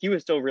 He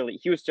was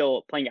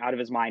still playing out of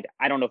his mind.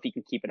 I don't know if he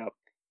can keep it up.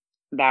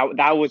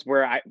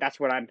 That's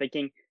what I'm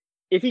thinking.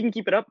 If he can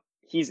keep it up,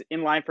 he's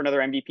in line for another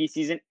MVP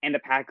season, and the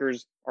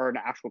Packers are an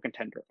actual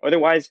contender.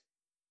 Otherwise,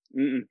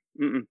 mm-mm.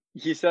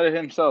 He said it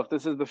himself.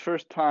 This is the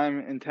first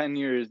time in 10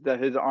 years that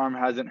his arm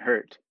hasn't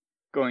hurt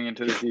going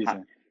into the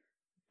season.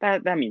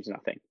 That means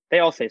nothing. They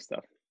all say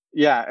stuff.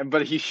 Yeah,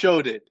 but he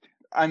showed it.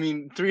 I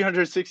mean,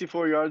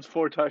 364 yards,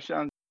 4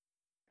 touchdowns.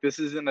 This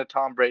isn't a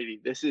Tom Brady.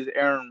 This is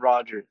Aaron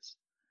Rodgers.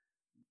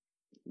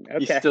 Okay.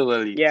 He's still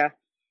elite. Yeah,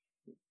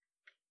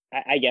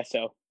 I guess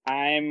so.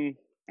 I'm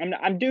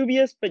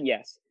dubious, but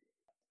yes,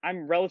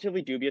 I'm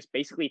relatively dubious.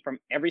 Basically, from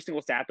every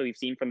single stat that we've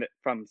seen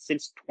from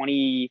since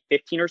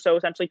 2015 or so,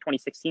 essentially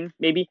 2016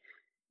 maybe,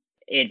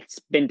 it's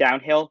been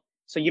downhill.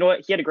 So you know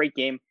what? He had a great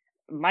game.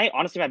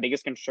 Honestly, my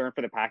biggest concern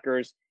for the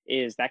Packers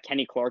is that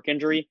Kenny Clark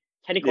injury.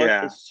 Kenny Clark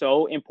Yeah. is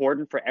so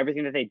important for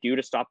everything that they do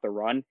to stop the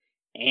run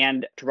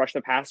and to rush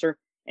the passer.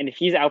 And if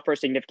he's out for a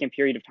significant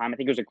period of time, I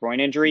think it was a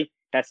groin injury,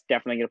 that's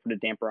definitely going to put a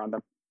damper on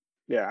them.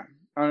 Yeah.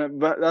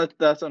 But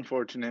that's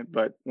unfortunate.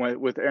 But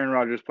with Aaron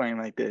Rodgers playing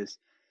like this,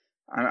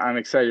 I'm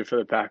excited for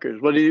the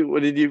Packers.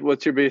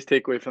 What's your biggest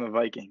takeaway from the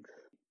Vikings?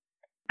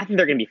 I think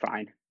they're going to be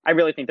fine. I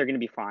really think they're going to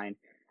be fine.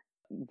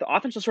 The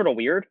offense was sort of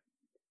weird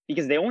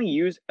because they only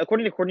use,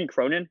 according to Courtney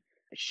Cronin,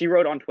 she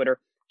wrote on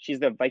Twitter, she's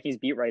the Vikings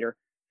beat writer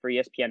for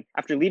ESPN,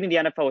 after leading the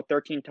NFL with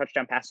 13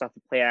 touchdown passes off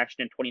the play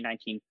action in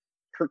 2019,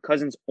 Kirk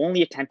Cousins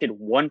only attempted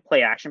one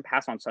play action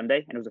pass on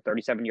Sunday, and it was a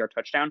 37-yard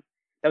touchdown.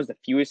 That was the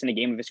fewest in a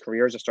game of his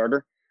career as a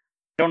starter.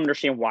 I don't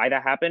understand why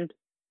that happened,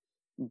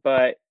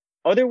 but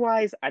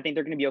otherwise, I think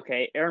they're going to be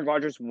okay. Aaron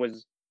Rodgers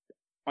was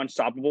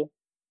unstoppable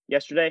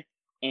yesterday,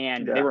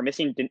 and Yeah. they were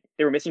missing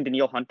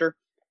Danielle Hunter.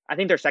 I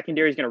think their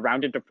secondary is going to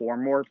round into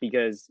form more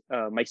because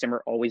Mike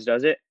Zimmer always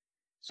does it.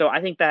 So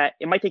I think that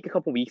it might take a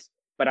couple weeks,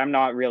 but I'm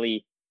not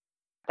really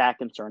that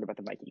concerned about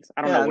the Vikings.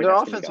 I don't know where their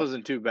that's going offense to go.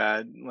 wasn't too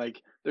bad.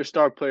 Like their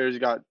star players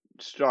got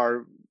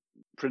star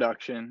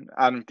production.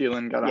 Adam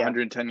Thielen got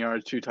 110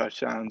 yards, 2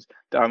 touchdowns.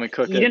 Dalvin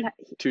Cook had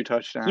 2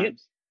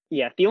 touchdowns.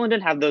 Thielen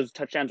didn't have those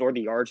touchdowns or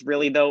the yards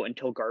really though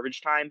until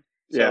garbage time.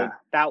 So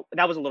that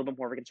was a little bit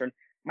more of a concern.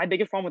 My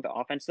biggest problem with the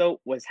offense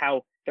though was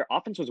how their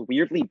offense was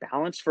weirdly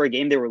balanced for a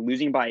game they were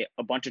losing by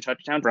a bunch of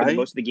touchdowns for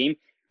most of the game.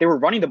 They were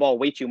running the ball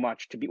way too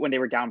much to be when they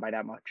were down by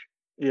that much.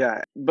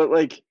 Yeah, but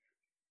like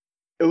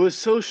it was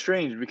so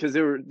strange because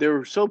they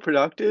were so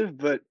productive,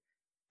 but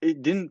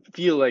it didn't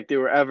feel like they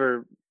were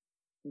ever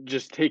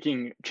just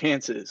taking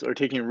chances or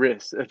taking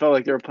risks. It felt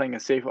like they were playing a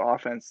safe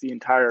offense the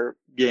entire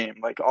game,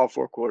 like all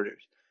 4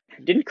 quarters.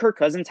 Didn't Kirk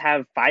Cousins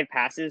have 5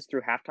 passes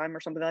through halftime or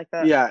something like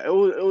that? Yeah, it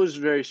was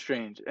very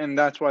strange, and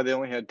that's why they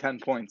only had 10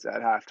 points at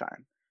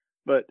halftime.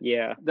 But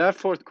yeah, that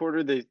 4th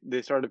quarter,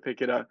 they started to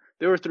pick it up.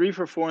 They were 3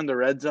 for 4 in the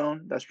red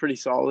zone. That's pretty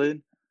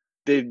solid.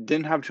 They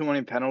didn't have too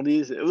many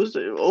penalties.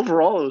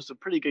 Overall, it was a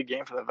pretty good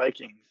game for the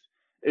Vikings.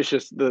 It's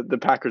just the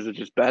Packers are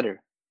just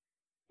better.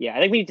 Yeah,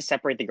 I think we need to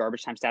separate the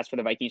garbage time stats for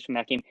the Vikings from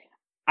that game.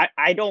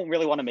 I don't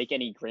really want to make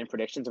any grand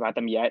predictions about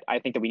them yet. I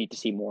think that we need to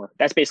see more.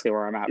 That's basically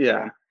where I'm at.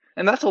 Yeah,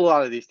 and that's a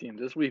lot of these teams.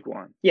 It's week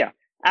 1. Yeah,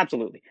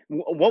 absolutely.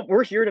 What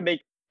we're here to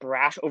make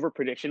brash over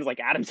predictions, like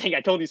Adam saying,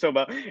 "I told you so"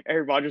 about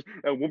Aaron Rodgers.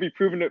 We'll be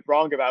proven it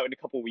wrong about in a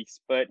couple weeks,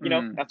 but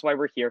that's why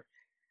we're here.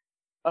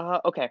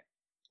 Okay,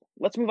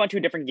 let's move on to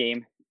a different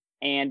game,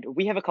 and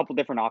we have a couple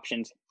different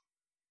options.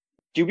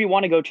 Do we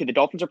want to go to the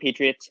Dolphins or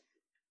Patriots,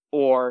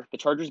 or the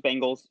Chargers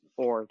Bengals,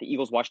 or the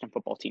Eagles Washington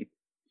football team?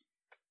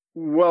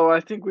 Well, I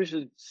think we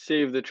should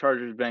save the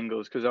Chargers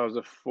Bengals because that was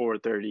a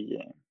 4:30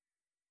 game.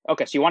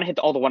 Okay, so you want to hit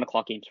all the 1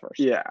 o'clock games first?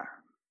 Yeah.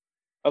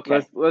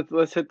 Okay.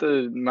 Let's hit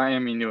the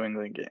Miami New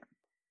England game.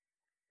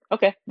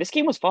 Okay, this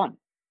game was fun,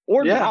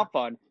 or not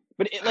fun,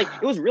 but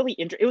it was really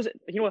interesting.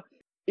 It was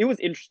it was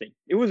interesting.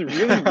 It was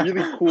really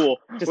really cool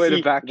to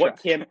see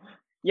what Cam.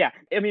 Yeah,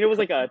 I mean it was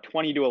like a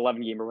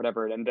 20-11 game or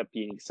whatever it ended up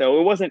being. So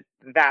it wasn't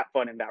that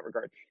fun in that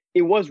regard.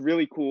 It was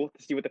really cool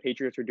to see what the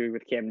Patriots were doing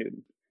with Cam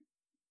Newton.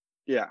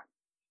 Yeah,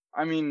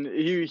 I mean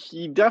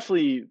he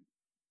definitely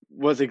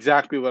was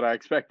exactly what I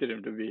expected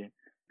him to be.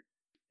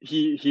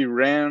 He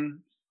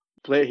ran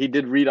He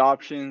did read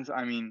options.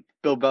 I mean,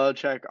 Bill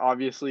Belichick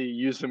obviously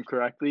used him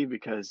correctly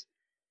because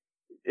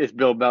it's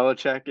Bill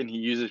Belichick and he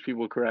uses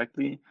people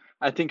correctly.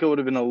 I think it would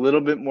have been a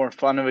little bit more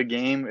fun of a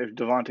game if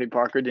Devontae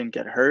Parker didn't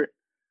get hurt,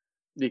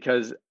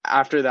 because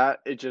after that,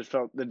 it just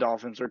felt the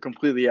Dolphins were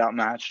completely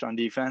outmatched on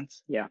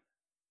defense. Yeah.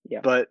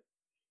 But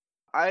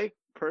I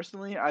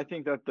personally, I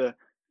think that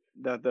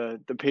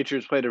the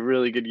Patriots played a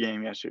really good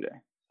game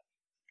yesterday.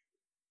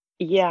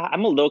 Yeah,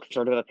 I'm a little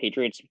concerned about the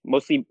Patriots.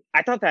 Mostly,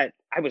 I thought that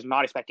I was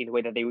not expecting the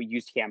way that they would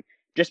use Cam,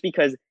 just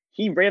because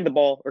he ran the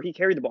ball or he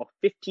carried the ball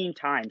 15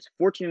 times,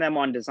 14 of them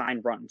on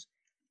design runs.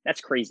 That's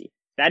crazy.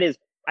 That is,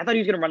 I thought he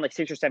was going to run like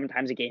 6 or 7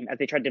 times a game as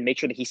they tried to make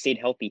sure that he stayed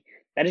healthy.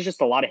 That is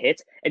just a lot of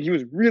hits, and he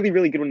was really,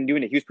 really good when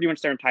doing it. He was pretty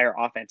much their entire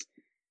offense.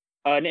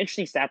 An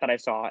interesting stat that I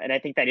saw, and I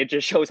think that it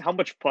just shows how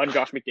much fun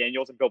Josh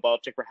McDaniels and Bill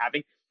Belichick were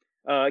having.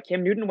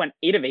 Cam Newton went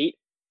 8 of 8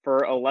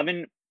 for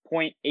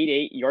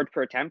 11.88 yards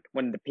per attempt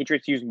when the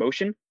Patriots used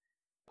motion,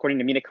 according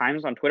to Mina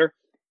Kimes on Twitter.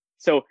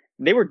 So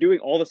they were doing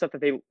all the stuff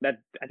that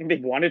I think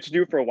they've wanted to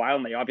do for a while,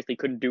 and they obviously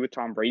couldn't do with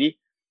Tom Brady.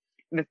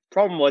 And the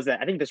problem was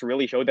that I think this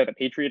really showed that the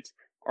Patriots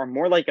are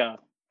more like a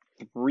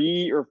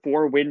 3 or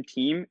 4 win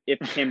team if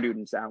Cam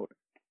Newton's out.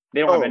 They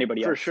don't have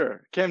anybody else. For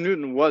sure. Cam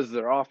Newton was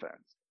their offense.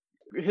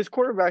 His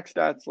quarterback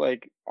stats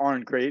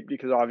aren't great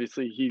because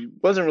obviously he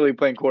wasn't really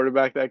playing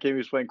quarterback that game. He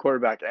was playing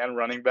quarterback and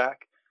running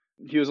back.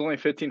 He was only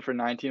 15 for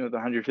 19 with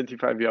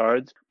 155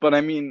 yards. But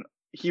I mean,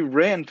 he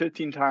ran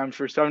 15 times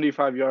for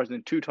 75 yards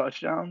and 2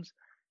 touchdowns.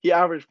 He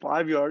averaged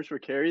 5 yards per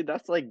carry.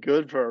 That's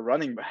good for a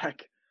running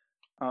back.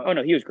 Oh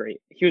no, he was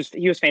great. He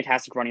was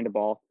fantastic running the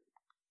ball.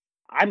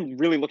 I'm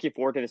really looking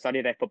forward to the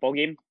Sunday Night Football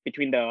game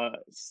between the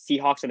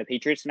Seahawks and the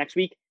Patriots next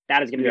week.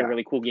 That is going to be a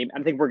really cool game.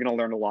 I think we're going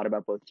to learn a lot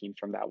about both teams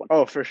from that one.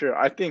 Oh, for sure.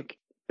 I think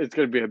it's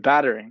going to be a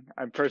battering.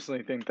 I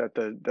personally think that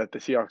the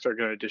Seahawks are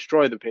going to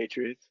destroy the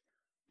Patriots,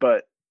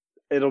 but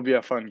it'll be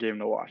a fun game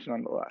to watch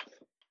nonetheless.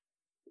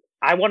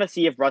 I want to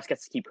see if Russ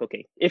gets to keep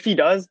cooking. If he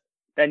does,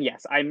 then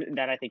yes, I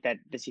think that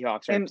the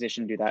Seahawks are in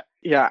position to do that.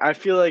 Yeah, I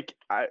feel like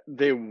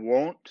they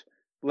won't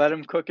let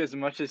him cook as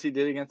much as he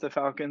did against the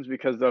Falcons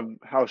because of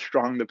how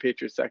strong the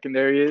Patriots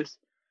secondary is.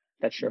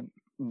 That's true.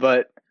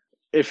 But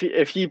if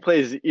he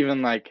plays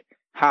even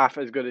half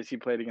as good as he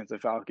played against the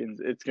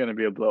Falcons, it's going to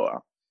be a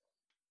blowout.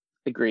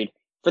 Agreed.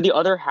 For the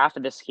other half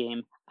of this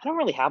game, I don't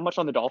really have much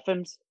on the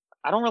Dolphins.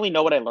 I don't really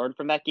know what I learned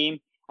from that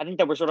game. I think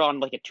that we're sort of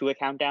on a Tua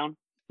countdown.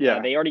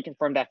 Yeah. They already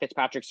confirmed that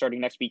Fitzpatrick's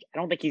starting next week. I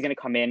don't think he's going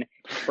to come in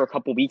for a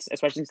couple weeks,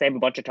 especially since they have a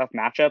bunch of tough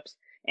matchups,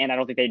 and I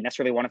don't think they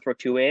necessarily want to throw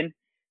Tua in.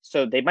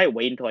 So they might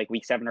wait until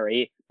week 7 or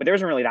 8, but there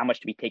isn't really that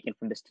much to be taken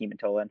from this team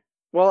until then.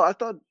 Well, I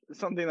thought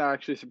something that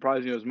actually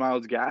surprised me was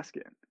Myles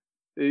Gaskin.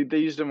 They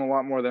used him a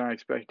lot more than I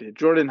expected.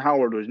 Jordan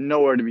Howard was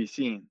nowhere to be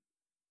seen.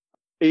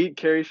 8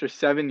 carries for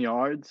 7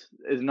 yards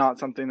is not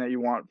something that you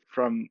want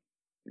from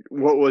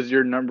what was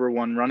your number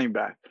one running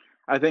back.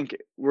 I think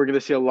we're going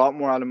to see a lot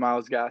more out of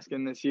Myles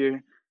Gaskin this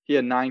year. He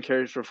had 9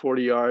 carries for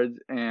 40 yards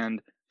and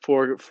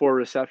four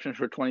receptions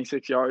for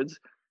 26 yards.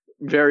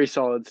 Very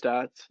solid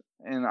stats,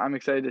 and I'm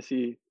excited to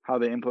see how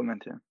they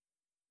implement him.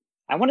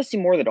 I want to see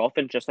more of the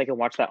Dolphins just so I can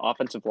watch that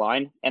offensive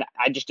line, and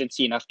I just didn't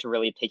see enough to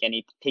really take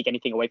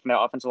anything away from that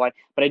offensive line.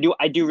 But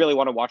I do really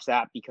want to watch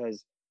that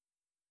because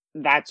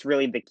that's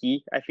really the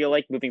key, I feel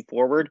like, moving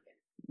forward,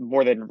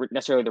 more than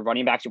necessarily the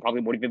running backs who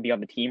probably won't even be on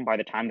the team by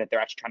the time that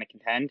they're actually trying to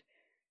contend.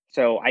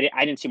 So I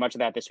didn't see much of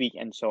that this week,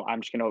 and so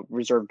I'm just going to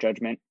reserve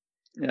judgment.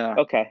 Yeah.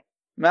 Okay.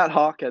 Matt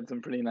Hawk had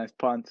some pretty nice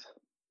punts.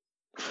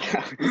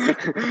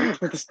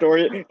 the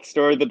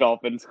story of the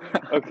Dolphins.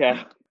 Okay.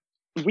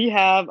 We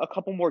have a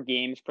couple more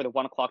games for the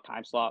 1 o'clock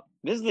time slot.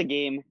 This is a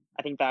game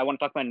I think that I want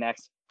to talk about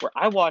next, where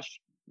I watched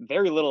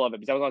very little of it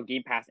because I was on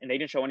Game Pass and they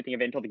didn't show anything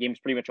of it until the game was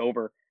pretty much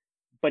over.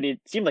 But it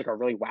seemed like a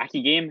really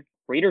wacky game.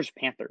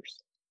 Raiders-Panthers.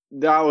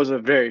 That was a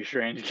very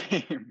strange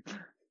game.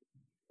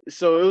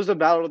 So it was a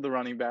battle of the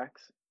running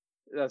backs.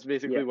 That's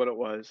basically what it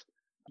was.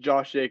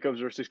 Josh Jacobs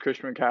versus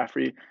Christian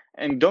McCaffrey.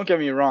 And don't get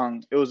me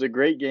wrong, it was a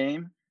great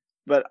game,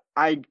 but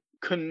I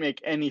couldn't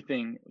make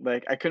anything,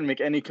 I couldn't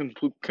make any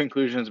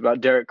conclusions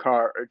about Derek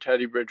Carr or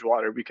Teddy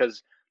Bridgewater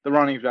because the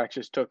running backs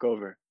just took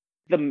over.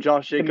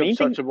 Josh Jacobs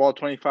touched the ball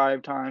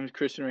 25 times.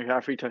 Christian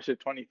McCaffrey touched it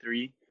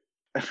 23.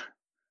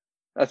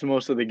 That's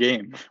most of the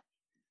game.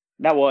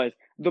 That was.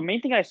 The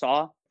main thing I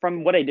saw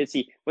from what I did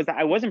see was that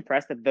I was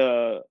impressed that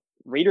the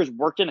Raiders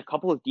worked in a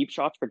couple of deep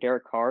shots for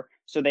Derek Carr.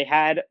 So they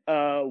had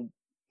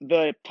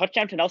the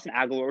touchdown to Nelson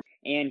Aguilar,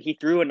 and he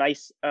threw a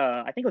nice,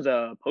 I think it was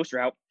a post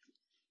route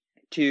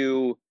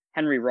to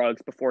Henry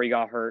Ruggs before he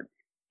got hurt.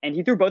 And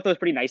he threw both those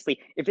pretty nicely.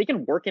 If they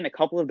can work in a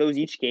couple of those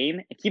each game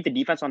and keep the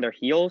defense on their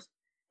heels,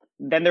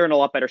 then they're in a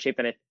lot better shape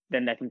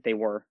than I think they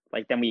were,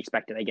 than we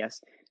expected, I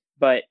guess.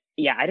 But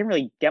yeah, I didn't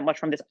really get much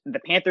from this. The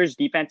Panthers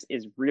defense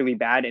is really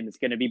bad and it's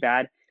going to be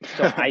bad.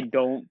 So I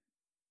don't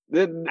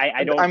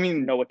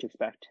know what to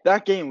expect.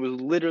 That game was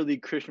literally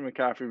Christian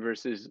McCaffrey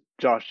versus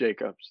Josh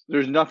Jacobs.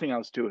 There's nothing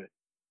else to it.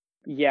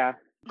 Yeah.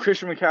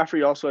 Christian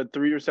McCaffrey also had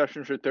 3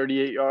 receptions for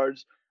 38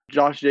 yards.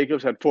 Josh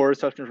Jacobs had 4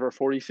 receptions for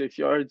 46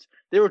 yards.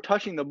 They were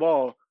touching the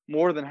ball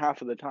more than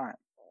half of the time.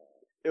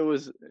 It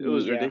was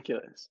Yeah.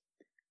 ridiculous.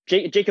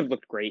 Jacob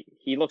looked great.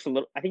 He looks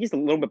I think he's a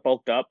little bit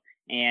bulked up,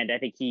 and I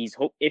think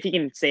if he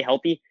can stay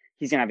healthy,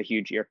 he's gonna have a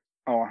huge year.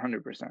 Oh,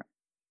 100%.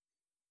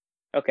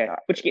 Okay.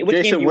 Which game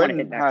Jason do you want to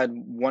hit Witten next? had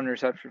 1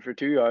 reception for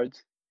 2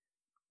 yards.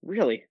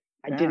 Really?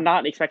 I Yeah. did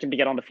not expect him to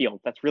get on the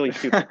field. That's really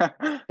stupid.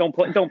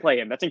 Don't play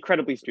him. That's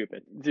incredibly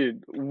stupid.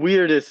 Dude,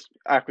 weirdest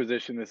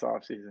acquisition this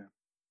offseason.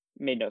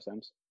 Made no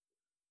sense.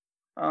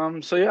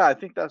 So yeah, I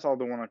think that's all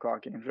the 1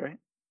 o'clock games, right?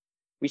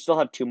 We still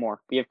have 2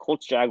 more. We have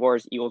Colts,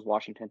 Jaguars, Eagles,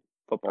 Washington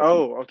football.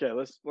 Oh, okay.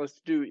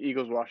 Let's do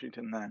Eagles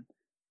Washington then.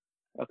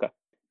 Okay.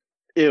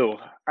 Ew.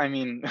 I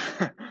mean,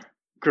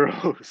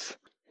 gross.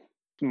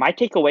 My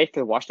takeaway for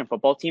the Washington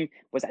football team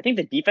was I think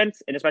the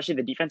defense, and especially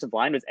the defensive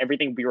line, was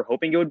everything we were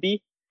hoping it would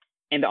be,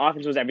 and the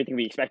offense was everything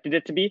we expected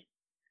it to be.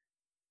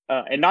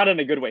 And not in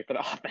a good way for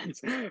the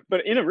offense,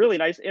 but in a really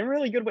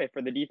good way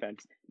for the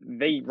defense.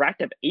 They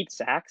racked up 8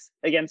 sacks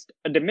against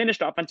a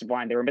diminished offensive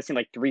line. They were missing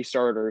like 3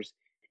 starters,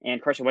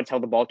 and Carson Wentz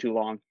held the ball too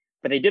long.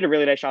 But they did a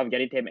really nice job of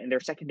getting to him, and their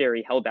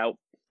secondary held up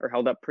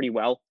pretty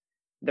well.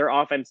 Their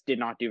offense did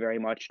not do very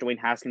much. Dwayne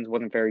Haskins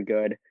wasn't very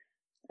good.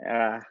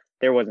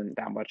 There wasn't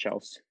that much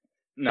else.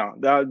 No,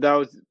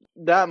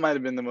 that might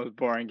have been the most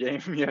boring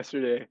game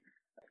yesterday.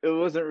 It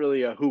wasn't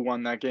really a who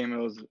won that game. It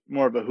was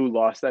more of a who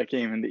lost that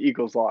game, and the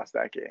Eagles lost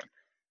that game.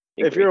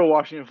 If you're a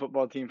Washington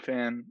football team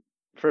fan,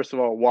 first of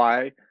all,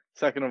 why?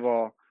 Second of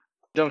all,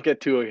 don't get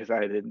too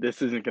excited.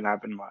 This isn't going to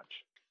happen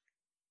much.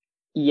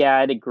 Yeah,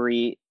 I'd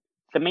agree.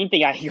 The main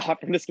thing I got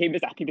from this game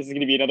is I think this is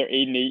going to be another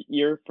 8-8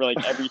 year for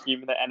like every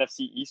team in the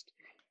NFC East.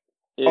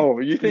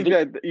 You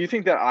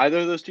think that either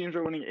of those teams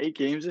are winning 8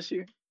 games this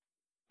year?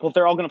 Well,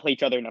 they're all going to play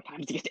each other enough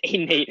times to get to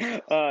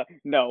 8-8.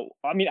 No,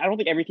 I mean I don't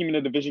think every team in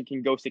the division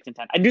can go 6-10.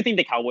 I do think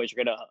the Cowboys are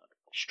going to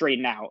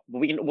straighten out, but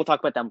we'll talk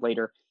about them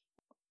later.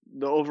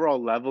 The overall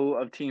level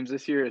of teams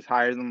this year is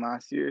higher than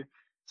last year,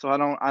 so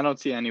I don't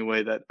see any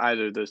way that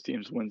either of those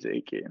teams wins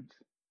 8 games.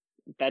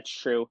 That's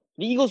true.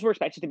 The Eagles were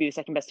expected to be the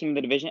second best team in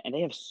the division, and they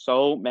have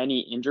so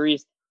many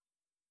injuries.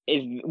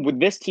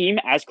 With this team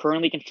as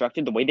currently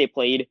constructed, the way they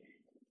played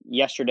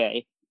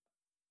yesterday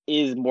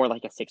is more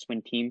like a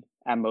 6-win team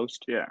at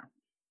most. Yeah.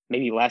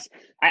 Maybe less.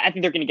 I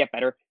think they're going to get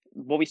better.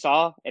 What we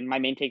saw, and my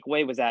main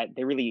takeaway, was that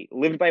they really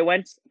lived by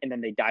Wentz, and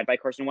then they died by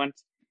Carson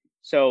Wentz.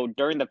 So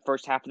during the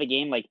first half of the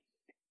game, like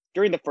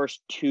during the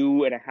first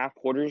 2.5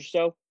 quarters or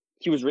so,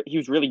 he was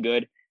really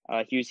good.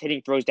 He was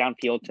hitting throws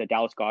downfield to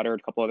Dallas Goedert,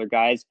 a couple other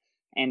guys,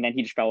 and then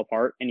he just fell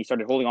apart, and he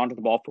started holding on to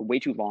the ball for way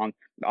too long.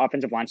 The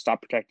offensive line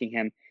stopped protecting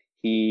him.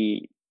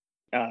 He,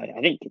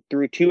 I think,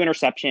 threw 2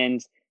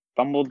 interceptions,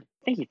 fumbled.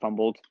 I think he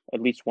fumbled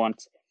at least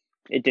once.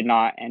 It did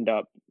not end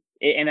up.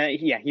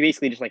 He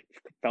basically just like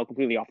fell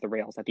completely off the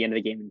rails at the end of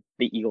the game.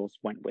 The Eagles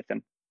went with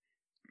him.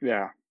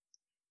 Yeah.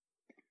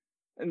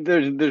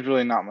 There's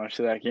really not much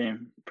to that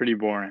game. Pretty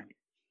boring.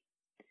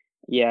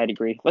 Yeah, I'd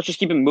agree. Let's just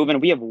keep it moving.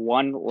 We have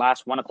one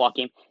last 1 o'clock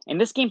game, and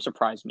this game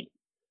surprised me.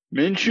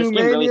 Minshew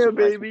mania,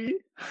 baby.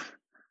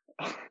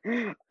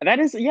 That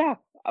is, yeah.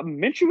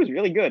 Minshew was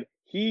really good.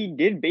 He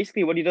did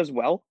basically what he does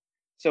well.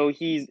 So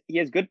he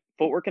has good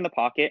footwork in the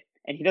pocket,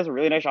 and he does a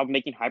really nice job of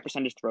making high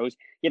percentage throws.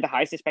 He had the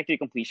highest expected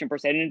completion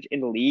percentage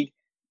in the league,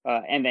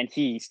 and then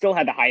he still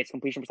had the highest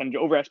completion percentage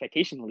over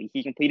expectation in the league.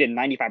 He completed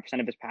 95%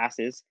 of his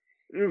passes.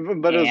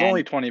 But it was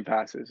only 20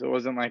 passes. It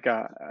wasn't like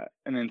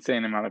an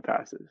insane amount of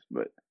passes.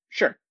 But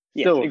sure,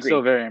 yeah,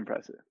 still very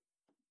impressive.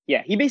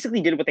 Yeah, he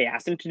basically did what they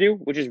asked him to do,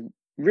 which is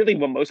really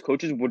what most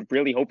coaches would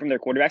really hope from their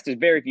quarterbacks. There's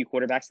very few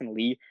quarterbacks in the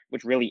league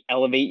which really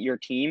elevate your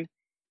team.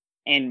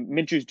 And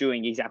Minshew's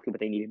doing exactly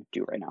what they needed to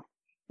do right now.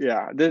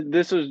 Yeah,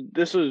 this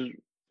was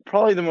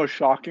probably the most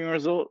shocking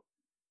result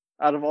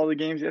out of all the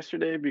games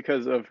yesterday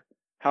because of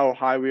how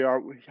high we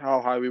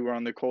were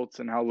on the Colts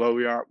and how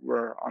low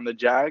we're on the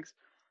Jags.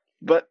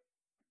 But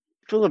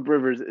Phillip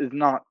Rivers is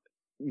not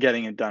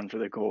getting it done for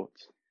the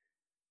Colts.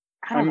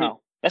 I don't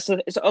know.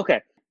 It's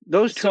okay.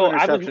 Those 2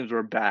 interceptions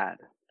were bad.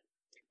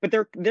 But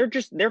they're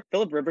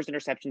Phillip Rivers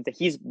interceptions that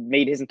he's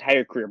made his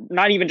entire career.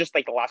 Not even just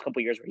like the last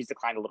couple of years where he's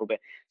declined a little bit.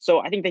 So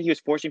I think that he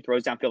was forcing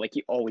throws downfield like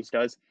he always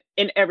does.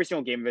 In every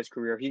single game of his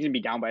career, he's gonna be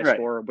down by a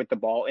score with the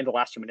ball in the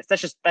last 2 minutes.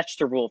 That's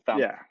just a rule of thumb.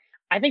 Yeah.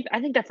 I think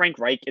that Frank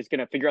Reich is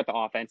gonna figure out the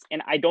offense,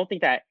 and I don't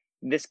think that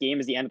this game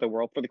is the end of the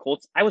world for the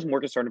Colts. I was more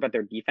concerned about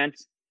their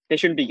defense. They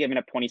shouldn't be giving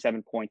up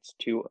 27 points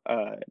to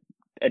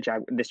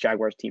this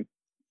Jaguars team.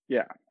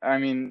 Yeah, I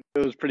mean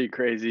it was pretty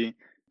crazy.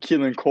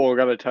 Keelan Cole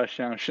got a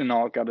touchdown.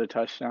 Shenault got a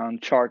touchdown.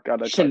 Chark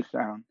got a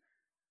touchdown.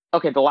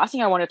 Okay, the last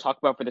thing I want to talk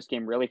about for this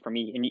game, really, for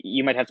me, and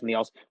you might have something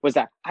else, was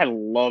that I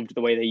loved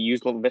the way they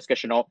used Laviska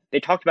Shenault.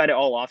 They talked about it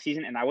all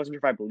offseason, and I wasn't sure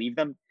if I believed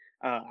them.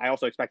 I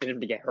also expected him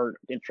to get hurt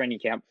in training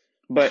camp.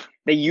 But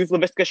they used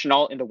Laviska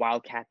Shenault in the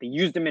Wildcat. They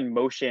used him in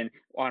motion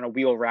on a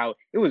wheel route.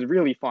 It was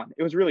really fun.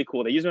 It was really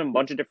cool. They used him in a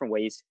bunch of different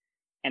ways.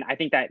 And I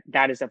think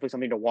that is definitely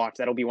something to watch.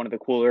 That'll be one of the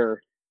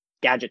cooler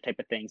gadget type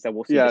of things that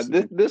we'll see. Yeah,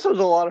 this was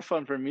a lot of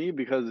fun for me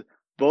because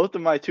both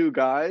of my 2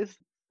 guys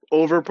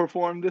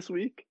overperformed this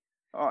week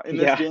in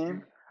this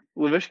game.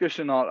 Laviska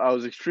Shenault, I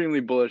was extremely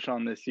bullish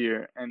on this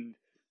year, and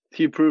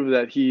He proved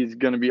that he's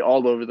going to be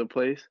all over the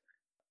place.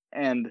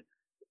 And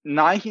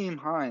Nyheim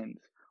Hines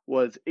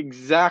was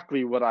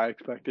exactly what I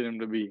expected him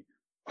to be.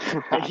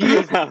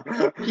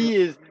 He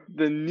is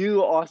the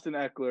new Austin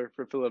Eckler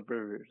for Phillip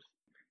Rivers.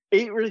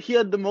 He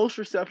had the most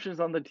receptions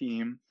on the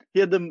team. He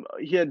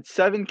had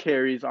 7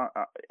 carries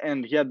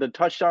and he had the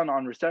touchdown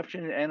on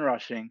reception and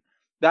rushing.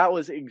 That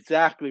was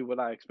exactly what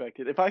I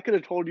expected. If I could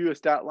have told you a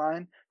stat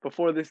line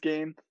before this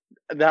game,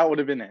 that would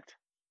have been it.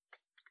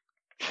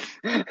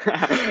 And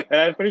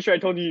I'm pretty sure I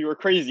told you were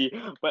crazy,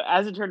 but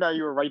as it turned out,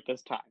 you were right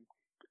this time.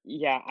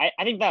 Yeah,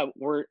 I think that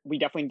we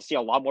definitely need to see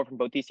a lot more from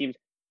both these teams.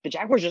 The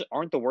Jaguars just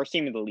aren't the worst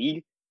team in the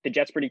league. The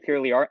Jets pretty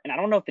clearly are, and I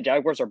don't know if the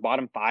Jaguars are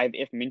bottom 5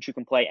 if Minshew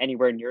can play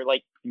anywhere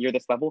near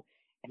this level,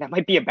 and that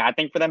might be a bad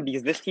thing for them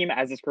because this team,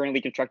 as it's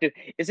currently constructed,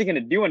 isn't going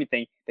to do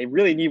anything. They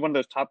really need one of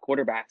those top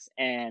quarterbacks,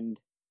 and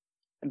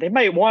they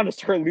might want to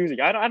start losing.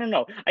 I don't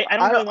know. I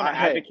don't really want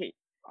to advocate.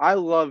 I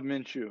love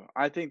Minshew.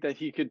 I think that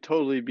he could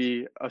totally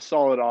be a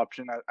solid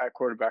option at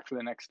quarterback for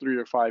the next 3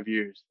 or 5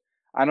 years.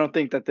 I don't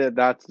think that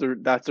that's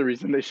the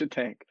reason they should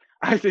tank.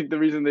 I think the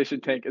reason they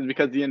should tank is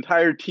because the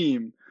entire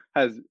team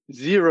has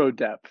 0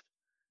 depth.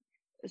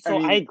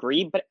 So I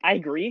agree, but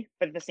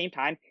at the same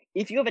time,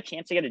 if you have a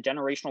chance to get a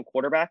generational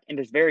quarterback, and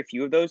there's very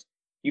few of those,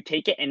 you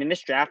take it. And in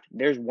this draft,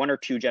 there's 1 or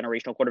 2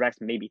 generational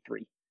quarterbacks, maybe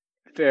 3.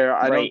 Fair.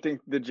 I don't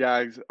think the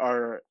Jags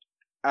are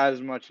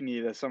as much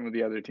need as some of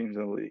the other teams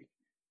in the league.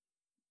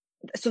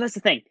 So that's the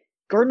thing.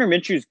 Gardner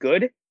Minshew's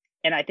good,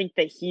 and I think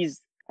that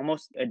he's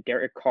almost a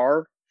Derek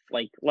Carr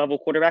level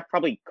quarterback.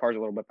 Probably Carr's a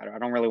little bit better. I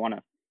don't really want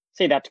to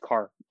say that to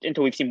Carr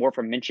until we've seen more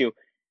from Minshew.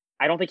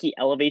 I don't think he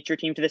elevates your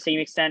team to the same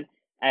extent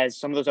as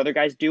some of those other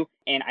guys do,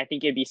 and I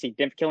think it'd be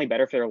significantly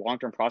better for their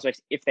long-term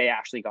prospects if they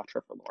actually got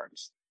Trevor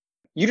Lawrence.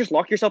 You just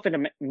lock yourself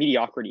into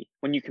mediocrity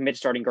when you commit to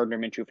starting Gardner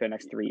Minshew for the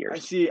next 3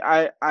 years.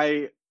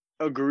 I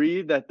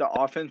agree that the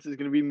offense is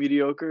going to be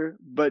mediocre,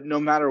 but no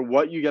matter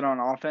what you get on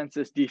offense,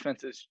 this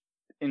defense is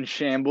in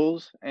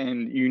shambles,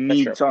 and you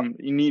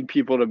need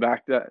people to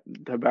back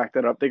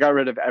that up. They got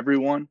rid of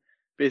everyone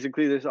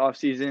basically this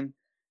offseason,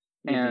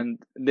 and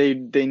they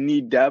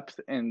need depth,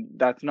 and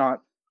that's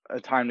not a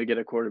time to get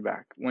a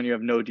quarterback when you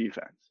have no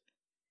defense.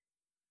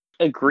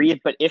 Agreed,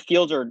 but if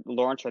Fields or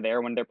Lawrence are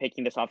there when they're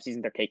picking this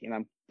offseason, they're taking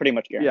them pretty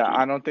much guaranteed. Yeah,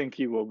 I don't think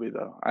he will be,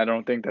 though. I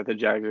don't think that the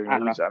Jags are going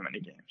to lose that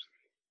many games.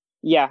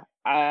 Yeah,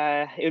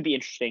 it would be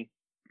interesting.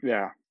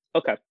 Yeah.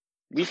 Okay.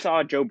 We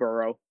saw Joe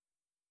Burrow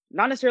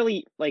not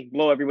necessarily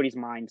blow everybody's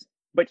minds,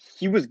 but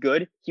he was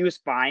good. He was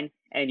fine,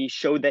 and he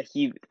showed that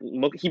he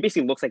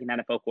basically looks like an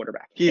NFL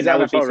quarterback. He's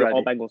NFL ready.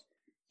 All Bengals.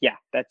 Yeah,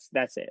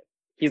 that's it.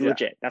 He's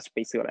legit. That's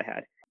basically what I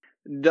had.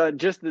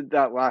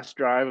 That last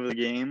drive of the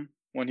game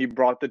when he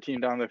brought the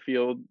team down the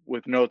field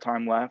with no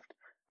time left,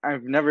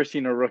 I've never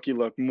seen a rookie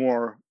look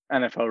more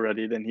NFL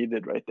ready than he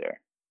did right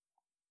there.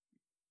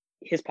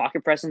 His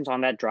pocket presence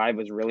on that drive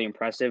was really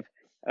impressive.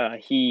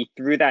 He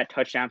threw that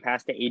touchdown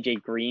pass to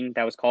AJ Green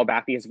that was called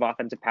back because of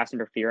offensive pass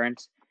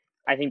interference.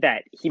 I think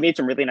that he made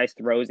some really nice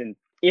throws, and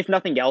if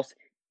nothing else,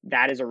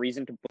 that is a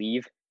reason to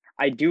believe.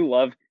 I do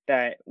love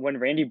that when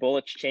Randy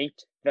Bullock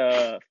shanked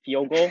the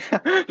field goal,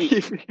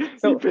 he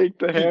faked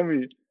the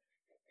hammy.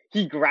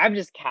 He grabbed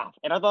his calf,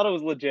 and I thought it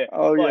was legit.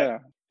 Oh, yeah.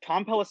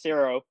 Tom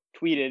Pelissero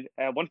tweeted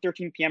at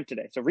 1:13 p.m.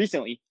 today, so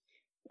recently,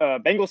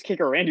 Bengals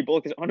kicker Randy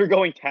Bullock is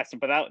undergoing tests,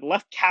 but that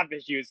left calf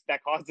issues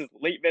that caused his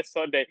late miss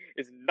Sunday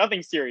is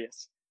nothing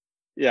serious.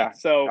 Yeah.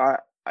 So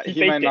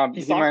he might not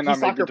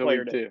make it to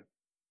week 2.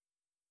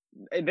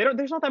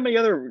 There's not that many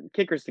other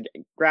kickers to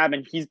grab,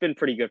 and he's been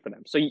pretty good for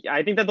them. So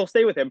I think that they'll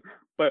stay with him.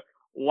 But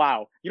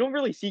wow, you don't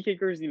really see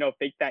kickers,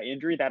 fake that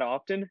injury that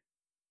often.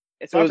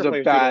 It was a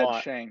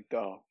bad shank,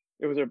 though.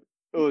 It was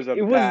a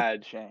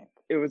bad shank.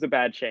 It was a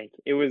bad shank.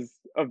 It was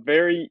a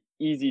very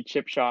easy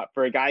chip shot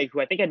for a guy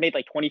who I think had made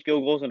 20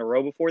 field goals in a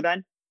row before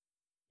then.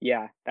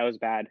 Yeah, that was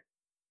bad.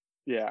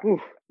 Yeah.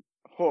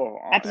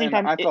 At the same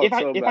time, I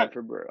felt bad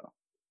for Burrow.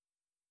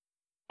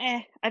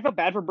 I felt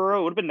bad for Burrow.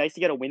 It would have been nice to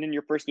get a win in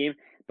your first game.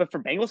 But for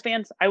Bengals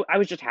fans, I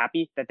was just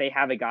happy that they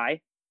have a guy.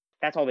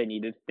 That's all they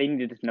needed. They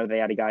needed to know they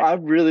had a guy. I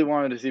really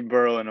wanted to see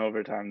Burrow in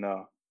overtime,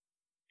 though.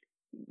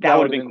 That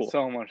would have been cool.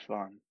 So much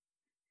fun.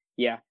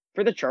 Yeah.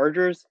 For the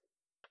Chargers,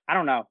 I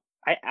don't know.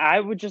 I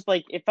would just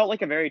it felt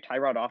like a very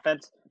Tyrod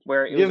offense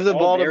where it give was the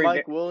ball to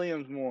Mike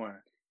Williams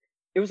more.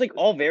 It was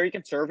all very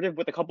conservative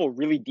with a couple of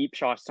really deep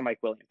shots to Mike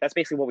Williams. That's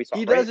basically what we saw.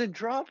 He doesn't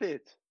drop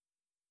it.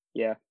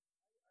 Yeah.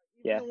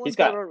 Yeah. He's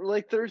got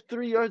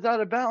 3 yards out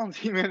of bounds.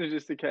 He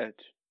manages to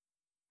catch.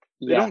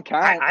 They don't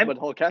count, but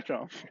he'll catch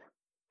them.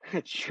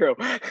 That's true.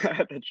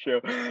 That's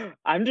true.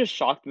 I'm just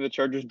shocked that the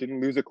Chargers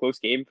didn't lose a close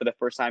game for the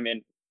first time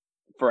in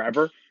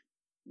forever.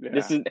 Yeah.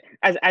 This is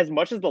as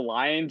much as the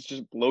Lions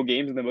just blow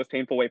games in the most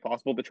painful way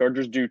possible. The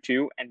Chargers do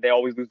too, and they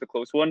always lose the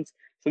close ones.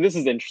 So this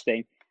is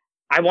interesting.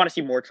 I want to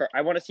see more.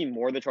 I want to see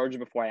more of the Chargers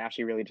before I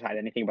actually really decide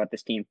anything about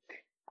this team.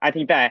 I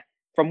think that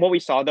from what we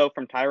saw though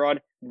from Tyrod,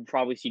 we'll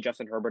probably see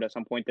Justin Herbert at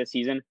some point this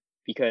season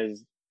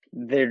because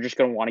they're just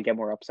going to want to get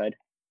more upside.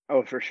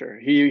 Oh, for sure.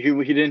 He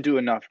didn't do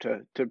enough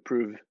to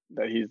prove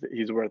that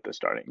he's worth the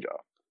starting job.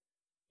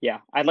 Yeah,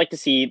 I'd like to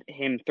see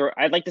him throw.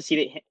 I'd like to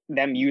see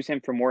them use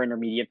him for more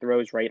intermediate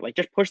throws, right? Like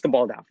just push the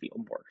ball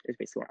downfield more. Is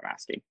basically what I'm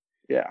asking.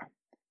 Yeah.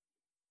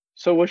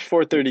 So which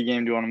 4:30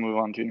 game do you want to move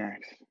on to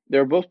next?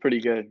 They're both pretty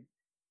good.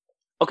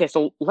 Okay,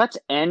 so let's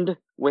end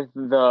with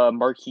the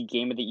marquee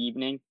game of the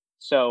evening.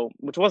 So,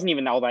 which wasn't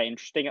even all that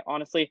interesting,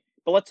 honestly.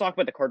 But let's talk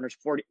about the Cardinals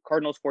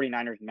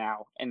 49ers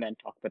now, and then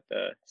talk about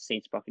the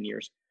Saints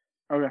Buccaneers.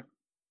 Okay.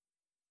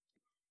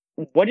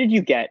 What did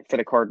you get for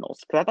the Cardinals?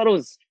 Because I thought it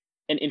was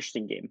an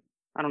interesting game.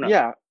 I don't know.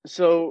 Yeah,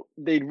 so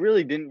they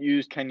really didn't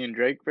use Kenyon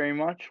Drake very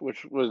much,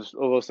 which was a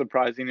little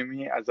surprising to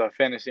me as a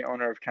fantasy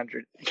owner of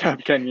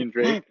Kenyon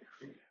Drake.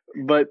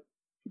 But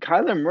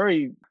Kyler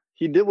Murray,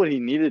 he did what he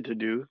needed to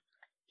do.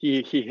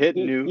 He hit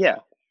Nuke. Yeah.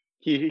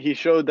 He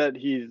showed that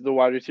he's the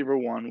wide receiver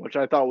one, which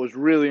I thought was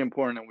really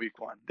important in week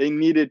one. They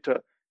needed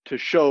to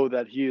show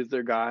that he is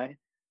their guy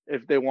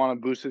if they want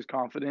to boost his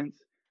confidence.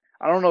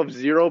 I don't know if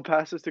 0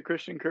 passes to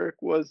Christian Kirk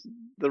was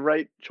the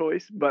right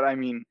choice, but I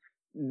mean,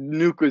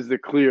 Nuke was the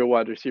clear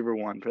wide receiver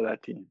one for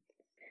that team.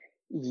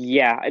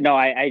 Yeah, no,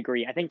 I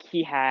agree. I think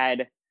he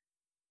had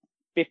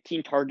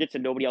 15 targets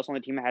and nobody else on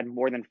the team had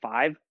more than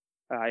 5.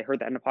 I heard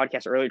that in a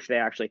podcast earlier today,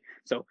 actually.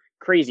 So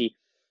crazy.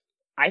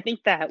 I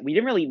think that they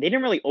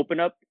didn't really open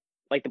up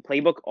like the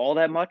playbook all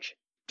that much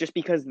just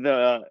because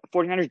the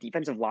 49ers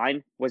defensive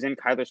line was in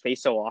Kyler's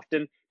face so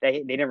often.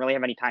 They didn't really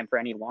have any time for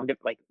any long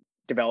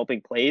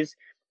developing plays.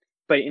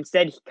 But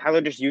instead,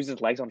 Kyler just used his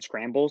legs on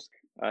scrambles.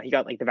 He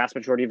got like the vast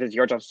majority of his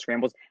yards on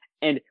scrambles.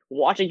 And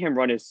watching him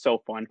run is so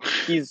fun.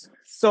 He's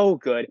so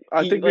good.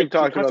 I think we've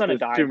talked about this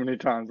dime. too many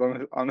times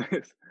on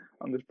this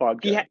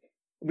podcast.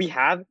 We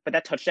have, but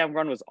that touchdown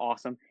run was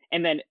awesome.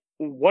 And then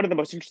one of the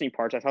most interesting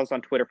parts, I saw this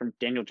on Twitter from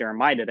Daniel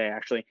Jeremiah today,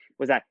 actually,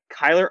 was that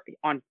Kyler,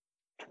 on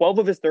 12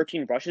 of his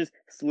 13 rushes,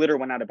 Slater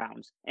went out of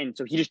bounds. And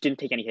so he just didn't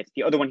take any hits.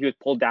 The other one, he was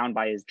pulled down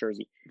by his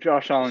jersey.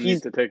 Josh Allen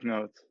needs to take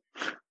notes.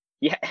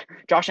 Yeah,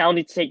 Josh Allen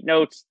needs to take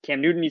notes.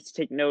 Cam Newton needs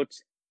to take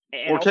notes.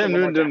 Well, Cam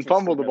Newton didn't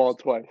fumble the ball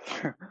twice.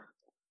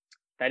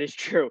 That is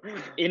true.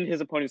 In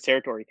his opponent's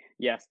territory,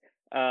 yes.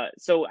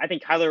 So I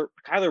think Kyler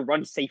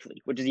runs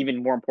safely, which is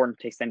even more important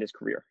to extend his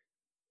career.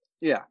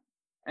 Yeah,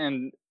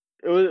 and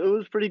it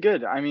was pretty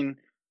good. I mean,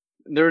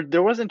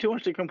 there wasn't too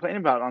much to complain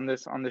about on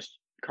this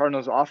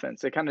Cardinals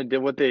offense. They kind of did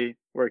what they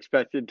were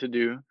expected to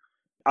do.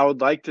 I would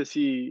like to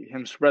see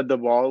him spread the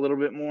ball a little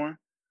bit more.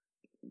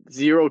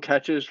 0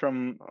 catches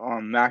from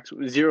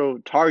 0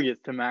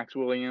 targets to Max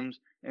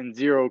Williams, and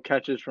 0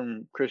 catches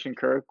from Christian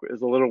Kirk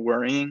is a little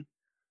worrying.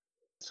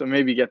 So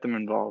maybe get them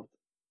involved.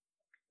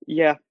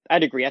 Yeah,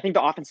 I'd agree. I think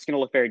the offense is going to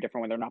look very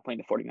different when they're not playing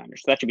the 49ers.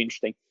 So that should be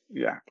interesting.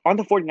 Yeah. On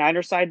the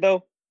 49ers side,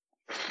 though,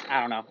 I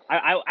don't know.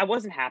 I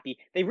wasn't happy.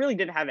 They really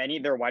didn't have any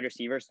of their wide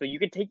receivers. So you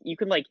could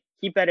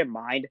keep that in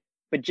mind.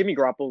 But Jimmy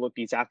Garoppolo looked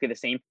exactly the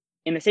same.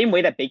 In the same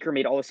way that Baker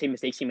made all the same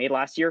mistakes he made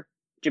last year,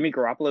 Jimmy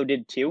Garoppolo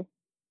did too.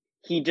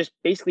 He just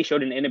basically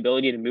showed an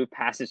inability to move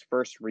past his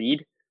first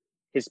read.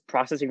 His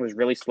processing was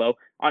really slow.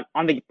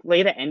 On the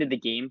play that ended the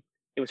game,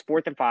 it was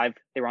 4th and 5.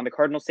 They were on the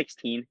Cardinals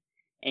 16,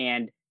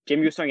 and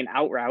Jimmy was throwing an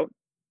out route,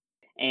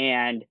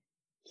 and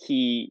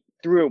he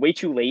threw it way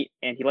too late,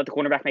 and he let the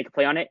cornerback make a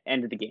play on it,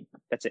 ended the game.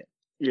 That's it.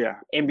 Yeah.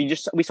 And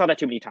we saw that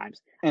too many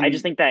times. And I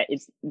just think that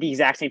it's the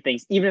exact same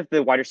things, even if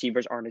the wide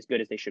receivers aren't as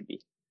good as they should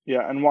be.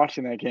 Yeah, and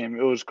watching that game,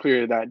 it was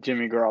clear that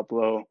Jimmy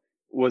Garoppolo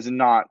was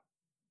not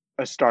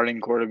a starting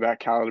quarterback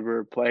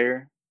caliber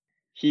player.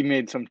 He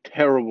made some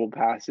terrible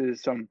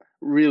passes, some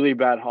really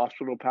bad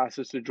hospital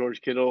passes to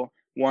George Kittle,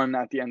 one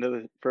at the end of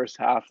the first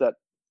half that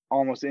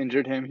almost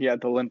injured him. He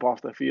had to limp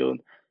off the field.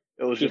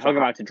 It was just hung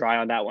him out to dry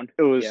on that one.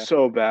 It was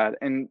so bad,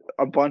 and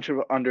a bunch of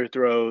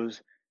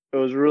underthrows. It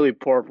was really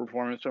poor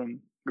performance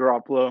from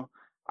Garoppolo.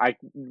 I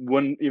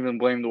wouldn't even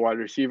blame the wide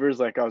receivers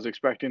like I was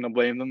expecting to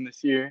blame them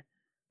this year.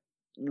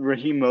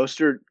 Raheem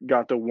Mostert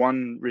got got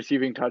one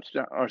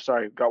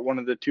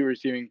of the 2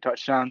 receiving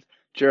touchdowns.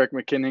 Jerick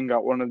McKinnon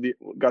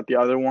got the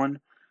other one.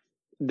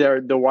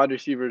 The wide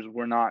receivers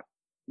were not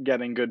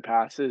getting good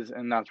passes,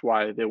 and that's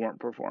why they weren't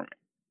performing.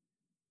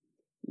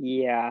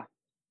 Yeah.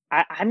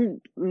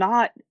 I'm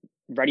not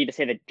ready to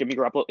say that Jimmy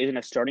Garoppolo isn't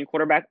a starting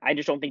quarterback. I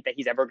just don't think that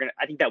he's ever going to –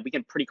 I think that we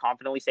can pretty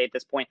confidently say at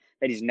this point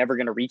that he's never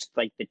going to reach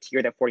like the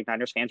tier that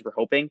 49ers fans were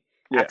hoping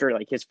after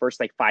like his first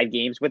like 5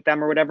 games with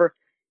them or whatever.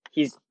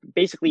 He's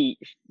basically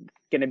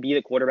going to be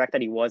the quarterback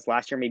that he was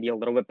last year, maybe a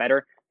little bit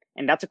better.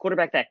 And that's a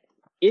quarterback that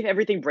if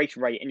everything breaks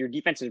right and your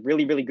defense is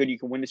really, really good, you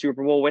can win the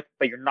Super Bowl with,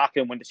 but you're not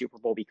going to win the Super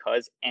Bowl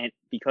because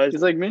he's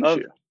like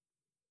Minshew.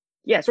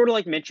 Sort of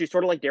like Minshew,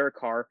 sort of like Derek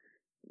Carr,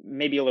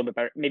 maybe a little bit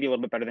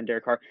better than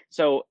Derek Carr.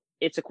 So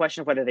it's a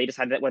question of whether they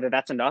decide that whether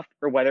that's enough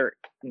or whether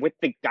with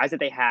the guys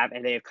that they have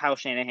and they have Kyle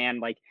Shanahan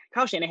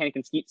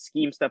can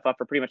scheme stuff up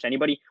for pretty much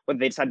anybody, whether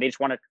they decide they just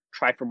want to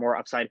try for more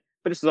upside.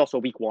 But this is also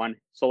week 1,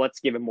 so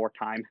let's give him more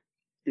time.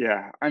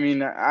 Yeah, I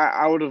mean,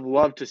 I would have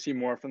loved to see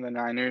more from the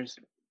Niners,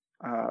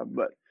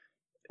 but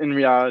in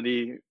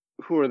reality,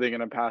 who are they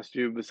going to pass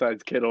to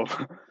besides Kittle?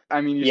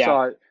 I mean, you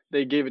saw it.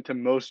 They gave it to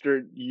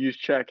Mostert,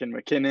 Juszczyk, and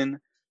McKinnon.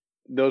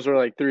 Those are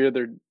like 3 of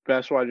their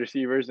best wide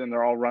receivers, and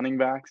they're all running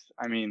backs.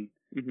 I mean,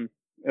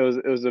 It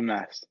was a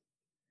mess.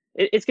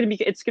 It's gonna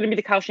be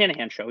the Kyle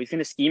Shanahan show. He's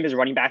gonna scheme his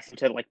running backs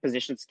into like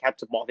positions to catch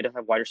the ball. If he doesn't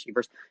have wide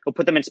receivers, he'll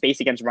put them in space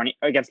against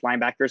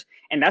linebackers,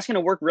 and that's gonna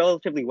work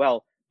relatively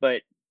well.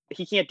 But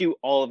he can't do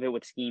all of it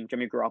with scheme.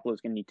 Jimmy Garoppolo is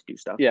gonna need to do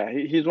stuff. Yeah,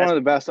 he's one of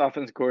the best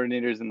offense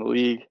coordinators in the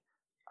league.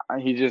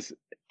 He just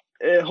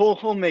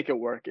he'll make it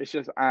work. It's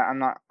just I'm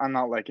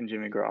not liking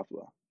Jimmy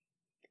Garoppolo.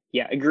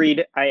 Yeah,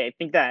 agreed. I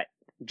think that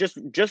just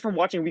from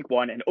watching week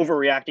one and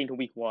overreacting to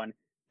week one,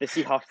 the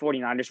Seahawks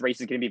 49ers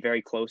race is going to be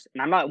very close.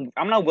 And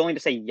I'm not willing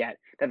to say yet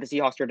that the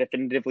Seahawks are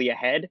definitively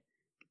ahead.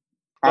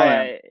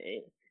 But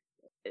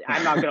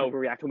I'm not going to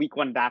overreact to week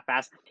one that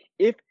fast.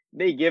 If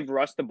they give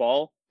Russ the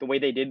ball the way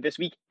they did this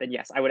week, then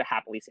yes, I would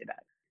happily say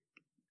that.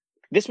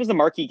 This was the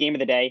marquee game of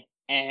the day,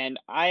 and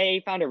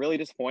I found it really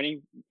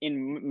disappointing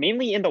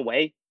mainly in the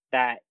way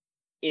that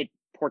it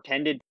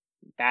portended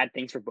bad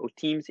things for both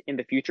teams in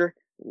the future.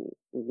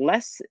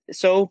 Less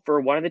so for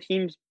one of the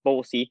teams, but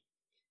we'll see.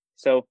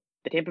 So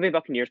the Tampa Bay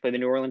Buccaneers play the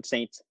New Orleans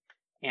Saints,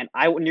 and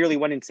I nearly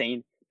went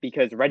insane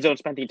because Red Zone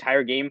spent the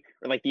entire game,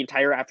 or like the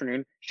entire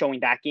afternoon, showing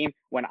that game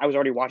when I was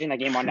already watching that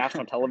game on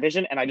national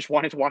television, and I just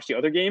wanted to watch the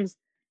other games.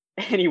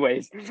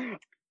 Anyways,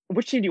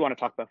 which team do you want to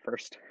talk about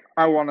first?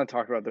 I want to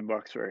talk about the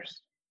Bucs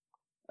first.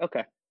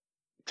 Okay.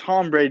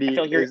 Tom Brady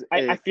is a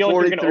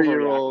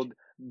 43-year-old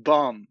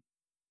bum.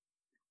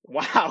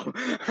 Wow.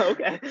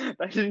 Okay.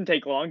 That didn't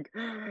take long.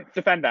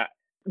 Defend that.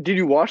 Did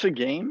you watch the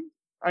game?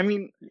 I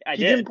mean,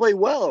 he didn't play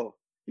well.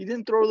 He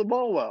didn't throw the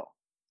ball well.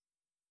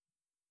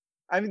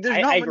 I mean, there's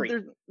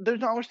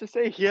not much to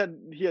say. He had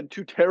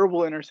two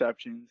terrible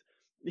interceptions.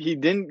 He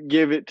didn't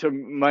give it to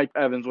Mike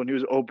Evans when he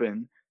was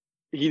open.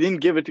 He didn't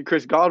give it to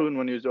Chris Godwin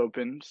when he was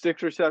open.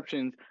 6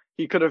 receptions.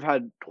 He could have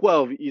had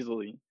 12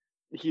 easily.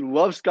 He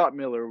loves Scott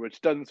Miller, which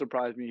doesn't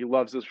surprise me. He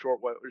loves his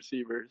short wide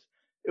receivers.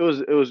 It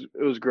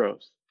was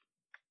gross.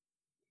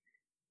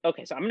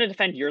 Okay, so I'm going to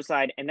defend your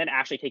side and then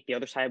actually take the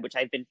other side, which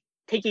I've been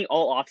taking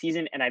all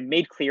offseason, and I've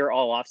made clear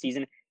all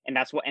offseason, and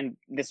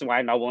this is why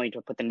I'm not willing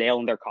to put the nail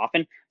in their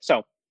coffin.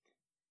 So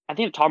I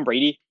think Tom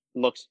Brady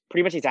looks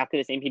pretty much exactly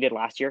the same he did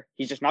last year.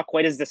 He's just not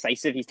quite as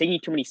decisive. He's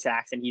taking too many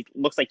sacks, and he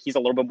looks like he's a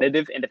little bit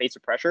competitive in the face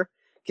of pressure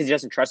because he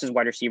doesn't trust his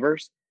wide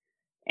receivers,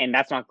 and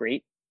that's not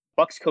great.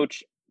 Bucs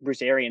coach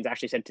Bruce Arians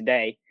actually said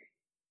today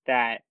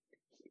that,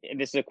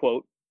 and this is a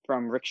quote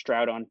from Rick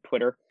Stroud on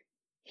Twitter,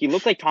 he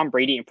looked like Tom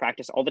Brady in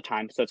practice all the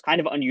time, so it's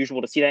kind of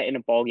unusual to see that in a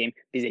ball game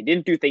because they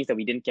didn't do things that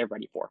we didn't get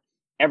ready for.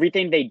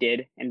 Everything they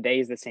did, and they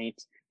as the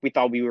Saints, we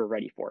thought we were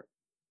ready for.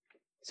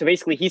 So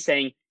basically he's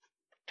saying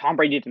Tom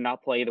Brady did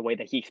not play the way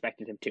that he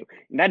expected him to.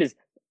 And that is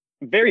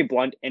very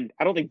blunt, and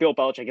I don't think Bill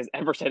Belichick has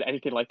ever said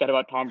anything like that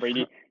about Tom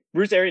Brady.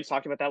 Bruce Arians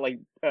talked about that like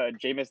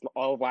Jameis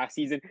all of last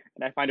season,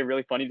 and I find it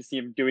really funny to see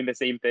him doing the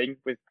same thing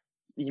with,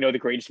 the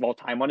greatest of all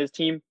time on his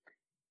team.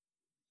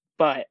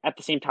 But at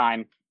the same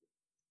time,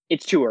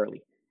 it's too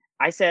early.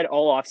 I said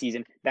all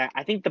offseason that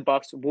I think the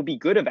Bucs will be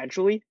good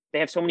eventually. They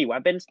have so many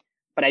weapons,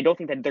 but I don't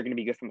think that they're going to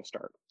be good from the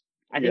start.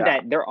 I think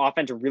that their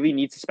offense really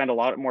needs to spend a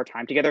lot more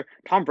time together.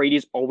 Tom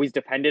Brady's always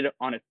depended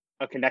on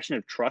a connection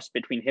of trust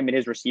between him and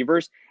his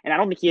receivers, and I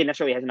don't think he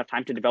necessarily has enough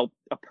time to develop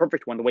a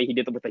perfect one the way he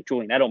did with like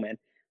Julian Edelman.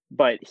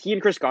 But he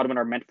and Chris Godwin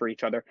are meant for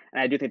each other,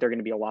 and I do think they're going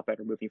to be a lot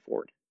better moving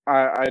forward.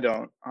 I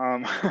don't.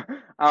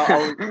 I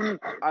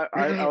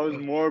was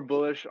more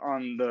bullish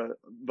on the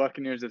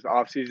Buccaneers this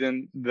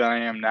offseason than I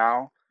am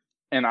now.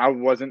 And I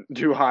wasn't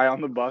too high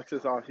on the Bucs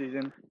this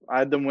offseason. I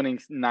had them winning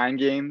 9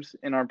 games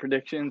in our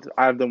predictions.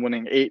 I have them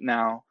winning 8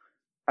 now.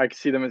 I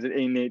see them as an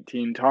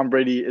 8-18. Tom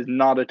Brady is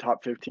not a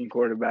top 15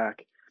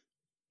 quarterback.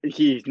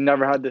 He's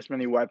never had this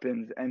many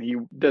weapons, and he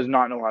does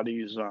not know how to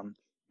use them.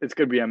 It's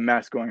going to be a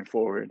mess going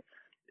forward,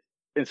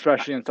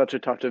 especially in such a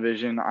tough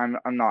division. I'm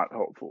not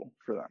hopeful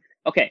for them.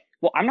 Okay,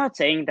 well, I'm not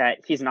saying that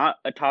he's not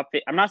a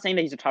I'm not saying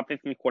that he's a top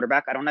 15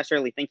 quarterback. I don't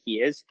necessarily think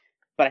he is,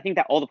 but I think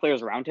that all the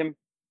players around him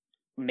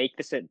make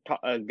this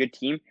a good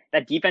team.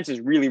 That defense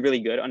is really, really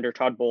good under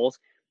Todd Bowles.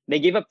 They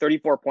gave up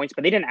 34 points,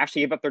 but they didn't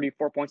actually give up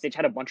 34 points. They just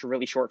had a bunch of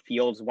really short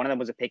fields. One of them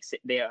was a pick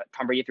six.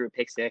 Tom Brady threw a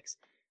pick 6.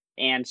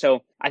 And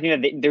so I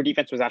think that their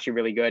defense was actually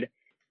really good.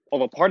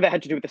 Although part of that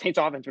had to do with the Saints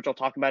offense, which I'll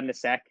talk about in a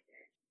sec.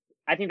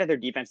 I think that their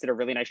defense did a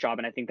really nice job,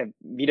 and I think that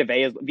Vita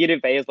Vea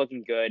is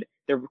looking good.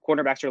 Their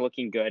cornerbacks are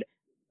looking good.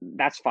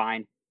 That's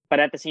fine.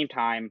 But at the same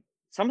time,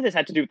 some of this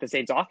had to do with the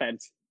Saints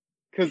offense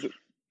because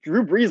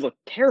Drew Brees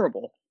looked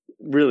terrible.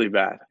 Really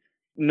bad.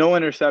 No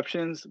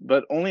interceptions,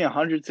 but only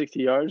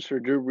 160 yards for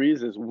Drew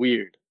Brees is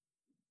weird.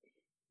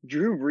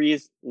 Drew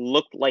Brees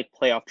looked like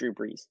playoff Drew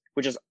Brees,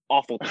 which is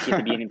awful to see at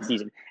the beginning of the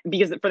season.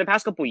 Because for the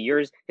past couple of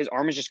years, his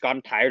arm has just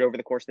gotten tired over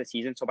the course of the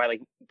season. So by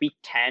like week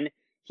 10,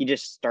 he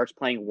just starts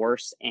playing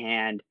worse,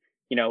 and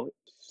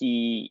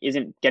he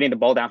isn't getting the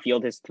ball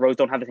downfield. His throws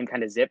don't have the same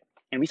kind of zip.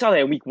 And we saw that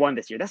in week 1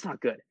 this year. That's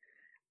not good.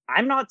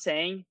 I'm not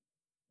saying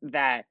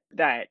that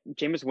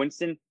Jameis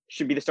Winston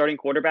should be the starting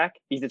quarterback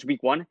because it's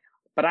week 1,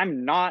 but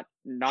I'm not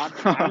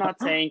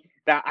saying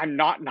that I'm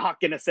not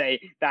going to say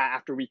that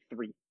after week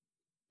 3,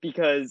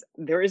 because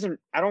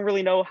I don't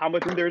really know how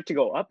much room there is to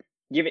go up.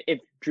 If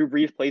Drew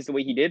Brees plays the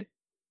way he did,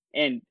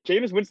 And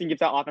Jameis Winston gives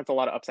that offense a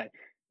lot of upside.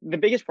 The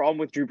biggest problem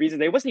with Drew Brees is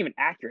that he wasn't even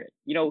accurate.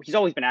 He's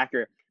always been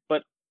accurate,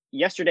 but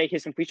yesterday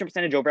his completion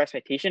percentage over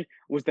expectation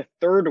was the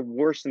third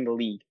worst in the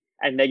league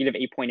at negative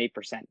 8.8%,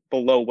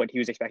 below what he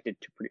was expected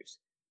to produce.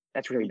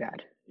 That's really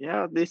bad.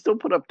 Yeah, they still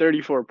put up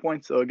 34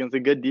 points though against a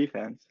good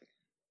defense.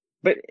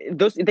 But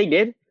they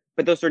did.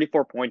 But those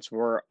 34 points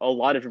were a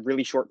lot of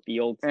really short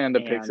fields and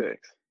a pick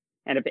six,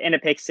 and a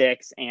pick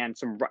six, and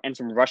some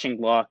rushing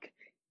luck.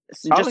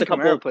 Just a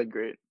couple. Kamara played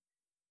great.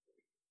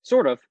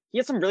 Sort of. He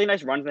had some really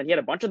nice runs, and he had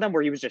a bunch of them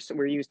where he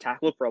was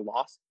tackled for a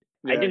loss.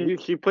 Yeah,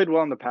 he played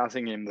well in the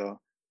passing game though.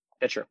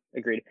 That's true.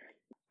 Agreed.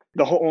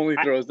 The only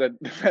throws that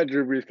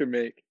Drew Brees could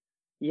make.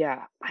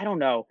 Yeah, I don't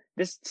know.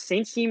 This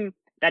Saints team,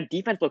 that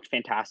defense looked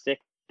fantastic.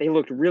 They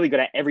looked really good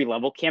at every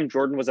level. Cam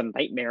Jordan was a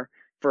nightmare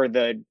for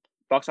the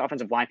Bucs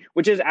offensive line,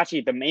 which is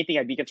actually the main thing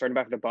I'd be concerned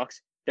about for the Bucs.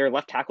 Their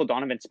left tackle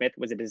Donovan Smith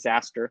was a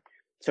disaster.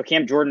 So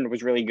Cam Jordan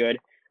was really good.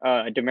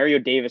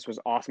 Demario Davis was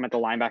awesome at the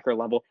linebacker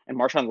level, and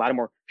Marshawn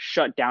Lattimore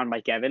shut down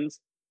Mike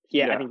Evans.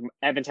 I think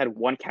Evans had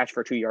one catch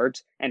for 2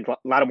 yards, and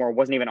Lattimore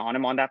wasn't even on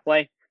him on that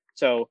play.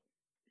 So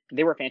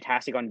they were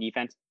fantastic on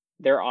defense.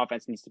 Their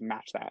offense needs to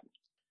match that.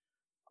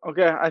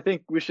 Okay, I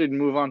think we should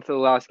move on to the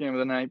last game of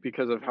the night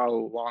because of how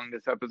long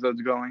this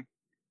episode's going.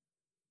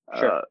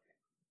 Sure.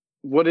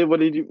 What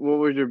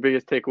was your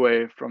biggest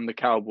takeaway from the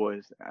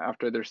Cowboys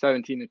after their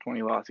 17-20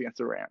 loss against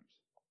the Rams?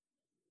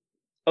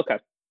 Okay.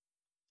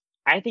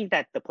 I think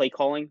that the play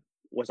calling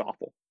was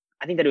awful.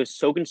 I think that it was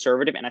so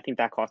conservative, and I think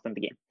that cost them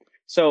the game.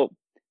 So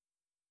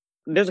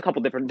there's a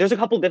couple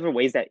different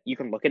ways that you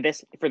can look at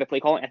this for the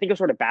play calling. I think it was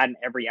sort of bad in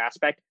every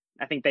aspect.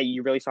 I think that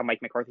you really saw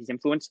Mike McCarthy's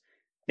influence.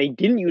 They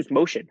didn't use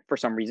motion for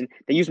some reason.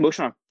 They used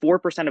motion on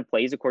 4% of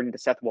plays, according to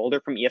Seth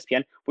Walder from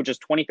ESPN, which is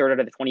 23rd out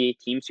of the 28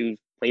 teams who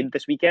played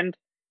this weekend,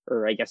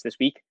 or I guess this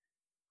week.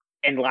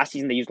 And last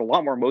season, they used a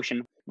lot more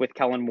motion with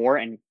Kellen Moore,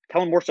 and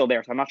Kellen Moore's still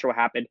there, so I'm not sure what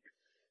happened.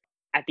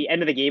 At the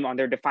end of the game, on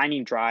their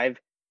defining drive,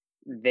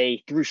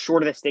 they threw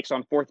short of the sticks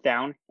on 4th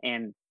down,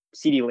 and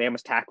CeeDee Lamb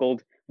was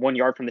tackled 1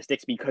 yard from the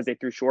sticks because they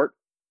threw short.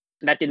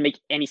 That didn't make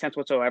any sense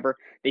whatsoever.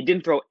 They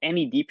didn't throw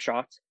any deep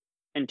shots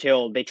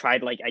until they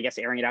tried,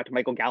 airing it out to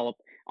Michael Gallup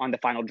on the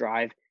final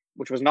drive,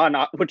 which was not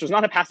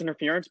a pass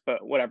interference,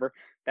 but whatever.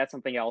 That's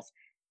something else.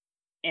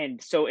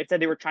 And so it said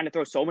they were trying to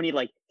throw so many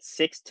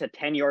 6 to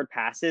 10 yard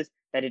passes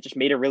that it just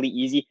made it really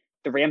easy.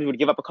 The Rams would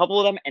give up a couple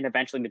of them, and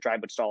eventually the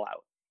drive would stall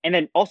out. And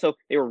then also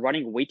they were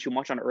running way too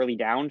much on early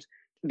downs.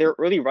 Their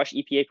early rush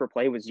EPA per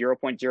play was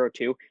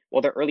 0.02,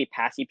 while their early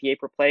pass EPA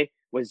per play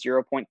was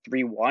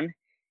 0.31.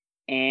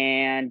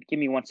 And give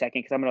me 1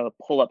 second because I'm going to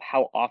pull up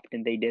how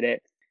often they did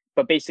it.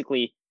 But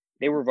basically,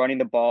 they were running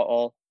the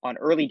ball on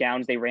early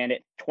downs. They ran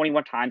it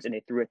 21 times and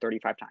they threw it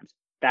 35 times.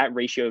 That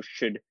ratio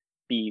should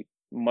be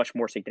much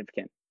more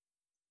significant.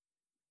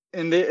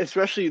 And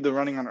especially the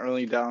running on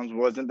early downs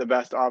wasn't the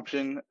best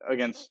option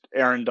against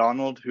Aaron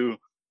Donald, who,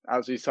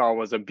 as we saw,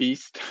 was a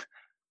beast.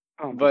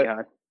 Oh my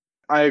God.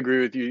 I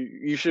agree with you.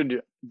 You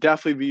should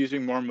definitely be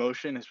using more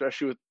motion,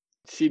 especially with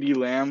CeeDee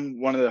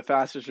Lamb, one of the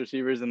fastest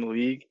receivers in the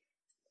league,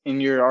 in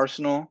your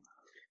arsenal.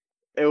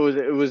 It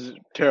was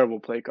terrible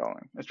play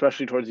calling,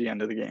 especially towards the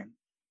end of the game.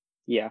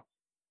 Yeah.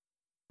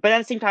 But at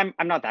the same time,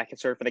 I'm not that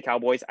concerned for the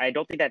Cowboys. I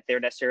don't think that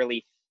they're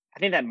necessarily – I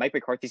think that Mike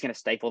McCarthy's going to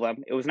stifle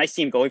them. It was nice to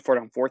see him going for it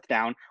on 4th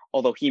down,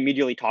 although he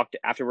immediately talked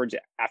afterwards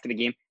after the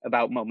game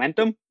about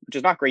momentum, which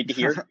is not great to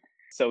hear.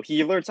 So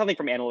he learned something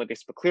from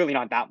analytics, but clearly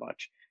not that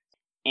much.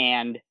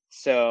 And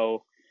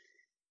so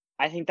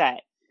I think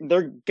that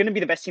they're going to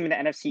be the best team in the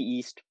NFC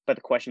East, but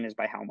the question is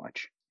by how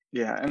much.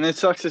 Yeah, and it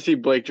sucks to see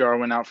Blake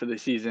Jarwin out for the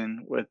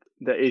season with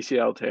the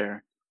ACL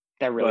tear.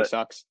 That really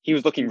sucks. He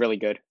was looking really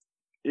good.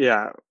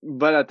 Yeah,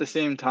 but at the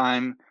same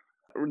time,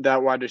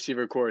 that wide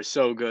receiver core is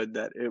so good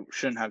that it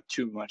shouldn't have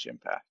too much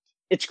impact.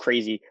 It's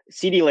crazy.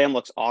 CeeDee Lamb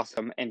looks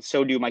awesome, and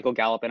so do Michael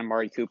Gallup and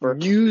Amari Cooper.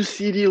 Use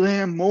CeeDee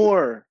Lamb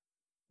more.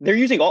 They're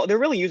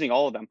really using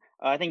all of them.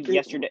 I think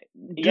yesterday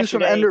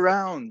some end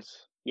arounds.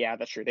 Yeah,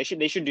 that's true. They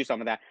should do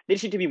some of that. They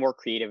should be more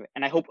creative,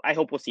 and I hope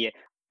we'll see it.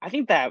 I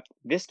think that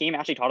this game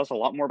actually taught us a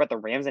lot more about the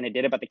Rams than it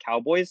did about the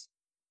Cowboys,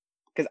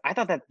 because I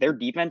thought that their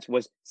defense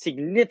was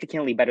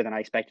significantly better than I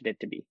expected it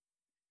to be.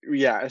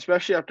 Yeah,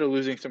 especially after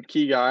losing some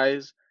key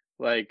guys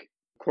like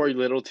Corey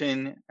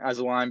Littleton as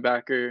a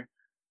linebacker.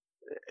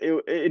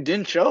 It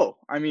didn't show.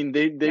 I mean,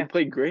 they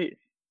played great.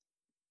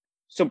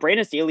 So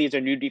Brandon Staley is our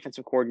new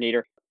defensive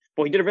coordinator.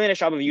 Well, he did a really nice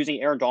job of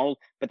using Aaron Donald,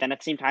 but then at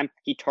the same time,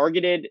 he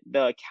targeted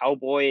the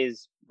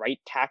Cowboys' right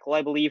tackle,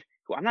 I believe,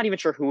 who I'm not even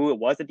sure who it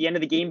was at the end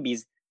of the game,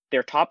 because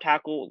their top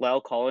tackle,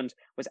 La'el Collins,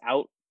 was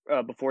out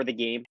before the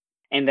game.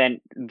 And then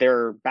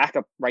their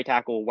backup right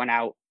tackle went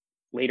out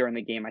later in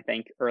the game, I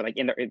think, or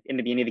in the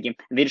beginning of the game.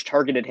 And they just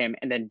targeted him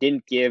and then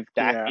didn't give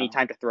Dak any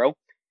time to throw.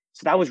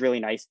 So that was really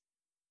nice.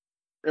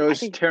 It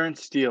was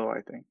Terrence Steele,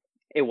 I think.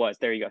 It was.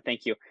 There you go.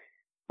 Thank you.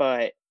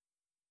 But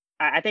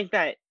I think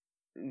that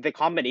the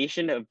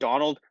combination of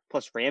Donald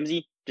plus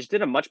Ramsey just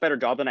did a much better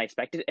job than I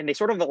expected. And they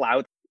sort of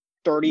allowed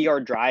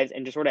 30-yard drives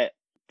and just sort of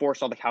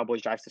forced all the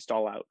Cowboys drives to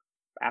stall out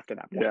after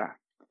that point. Yeah.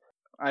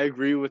 I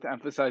agree with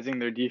emphasizing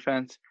their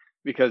defense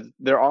because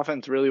their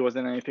offense really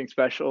wasn't anything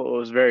special. It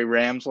was very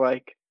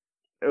Rams-like.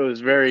 It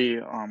was very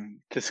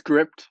to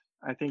script,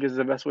 I think is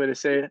the best way to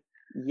say it.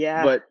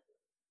 Yeah, But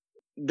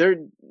their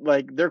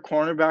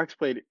cornerbacks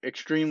played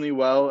extremely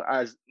well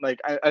as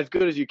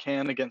good as you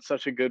can against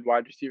such a good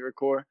wide receiver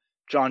core.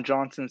 John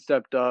Johnson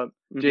stepped up.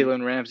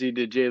 Jalen Ramsey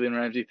did Jalen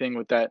Ramsey thing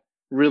with that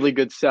really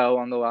good sell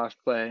on the last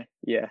play.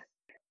 yeah.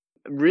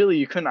 Really,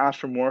 you couldn't ask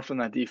for more from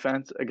that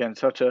defense against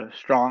such a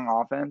strong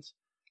offense.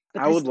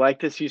 But I this would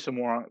like to see some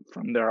more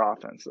from their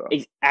offense, though.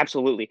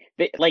 absolutely.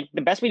 Like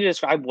the best way to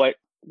describe what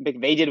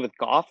McVay did with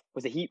Goff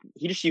was that he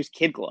just used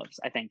kid gloves.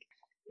 I think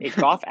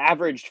Goff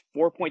averaged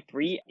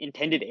 4.3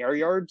 intended air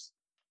yards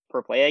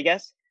per play, I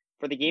guess,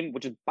 for the game,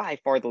 which is by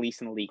far the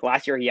least in the league.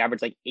 Last year he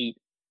averaged like 8.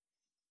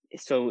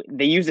 So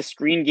they use the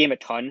screen game a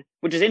ton,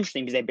 which is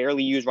interesting because they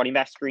barely used running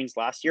back screens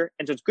last year,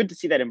 and so it's good to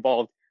see that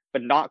involved,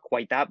 but not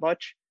quite that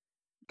much.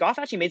 Goff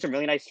actually made some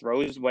really nice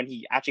throws when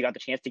he actually got the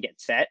chance to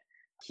get set.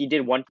 He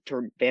did one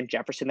to Van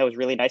Jefferson that was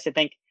really nice, I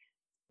think.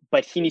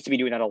 But he needs to be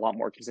doing that a lot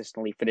more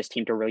consistently for this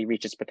team to really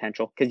reach its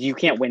potential because you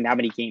can't win that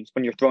many games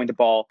when you're throwing the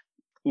ball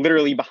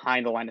literally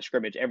behind the line of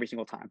scrimmage every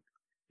single time.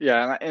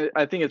 Yeah, and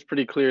I think it's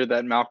pretty clear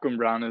that Malcolm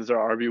Brown is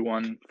our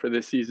RB1 for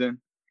this season.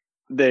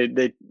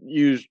 They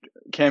used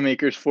Cam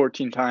Akers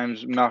 14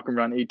 times, Malcolm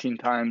Brown 18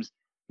 times.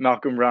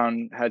 Malcolm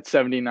Brown had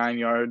 79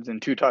 yards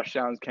and 2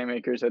 touchdowns. Cam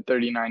Akers had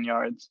 39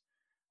 yards.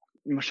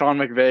 Sean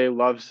McVay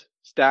loves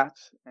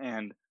stats,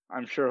 and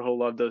I'm sure he'll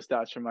love those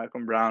stats from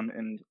Malcolm Brown,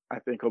 and I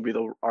think he'll be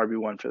the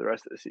RB1 for the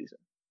rest of the season.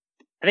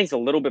 I think it's a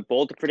little bit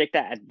bold to predict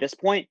that at this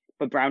point,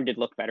 but Brown did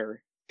look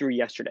better through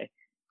yesterday.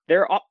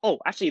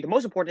 Actually, the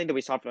most important thing that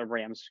we saw from the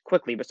Rams,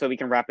 quickly, but so we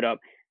can wrap it up,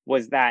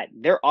 was that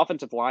their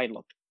offensive line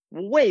looked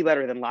way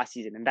better than last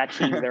season, and that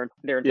changed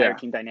their entire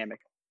team dynamic.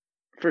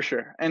 For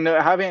sure. And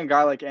having a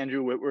guy like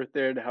Andrew Whitworth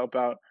there to help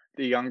out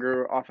the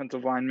younger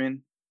offensive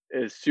linemen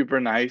is super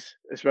nice,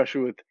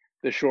 especially with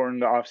the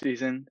shortened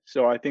offseason.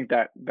 So I think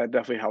that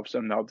definitely helps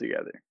them meld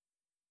together.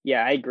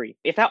 Yeah, I agree.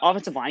 If that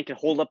offensive line can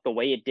hold up the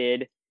way it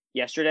did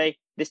yesterday,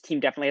 this team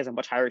definitely has a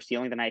much higher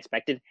ceiling than I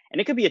expected,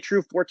 and it could be a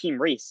true 4-team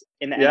race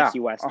in the NFC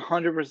West.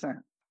 100%.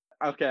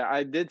 Okay,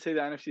 I did say the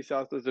NFC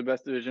South was the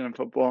best division in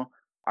football.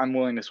 I'm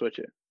willing to switch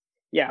it.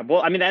 Yeah,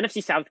 well, I mean, the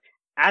NFC South,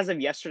 as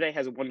of yesterday,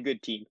 has one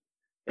good team,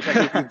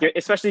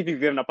 especially if you've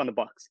given up on the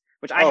Bucs,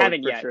 which I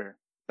haven't yet. Sure.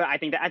 But I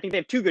think they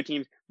have 2 good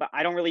teams, but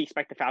I don't really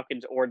expect the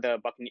Falcons or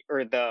the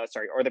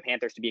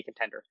Panthers to be a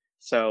contender.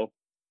 So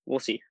we'll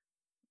see.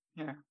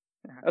 Yeah.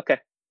 Okay.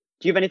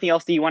 Do you have anything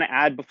else that you want to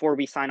add before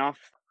we sign off?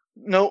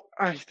 No,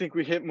 I think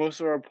we hit most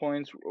of our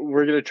points.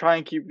 We're going to try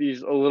and keep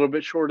these a little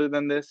bit shorter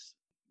than this.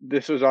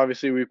 This was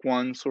obviously week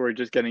 1, so we're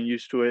just getting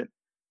used to it.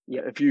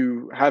 Yeah. If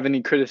you have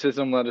any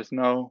criticism, let us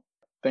know.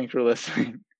 Thanks for listening.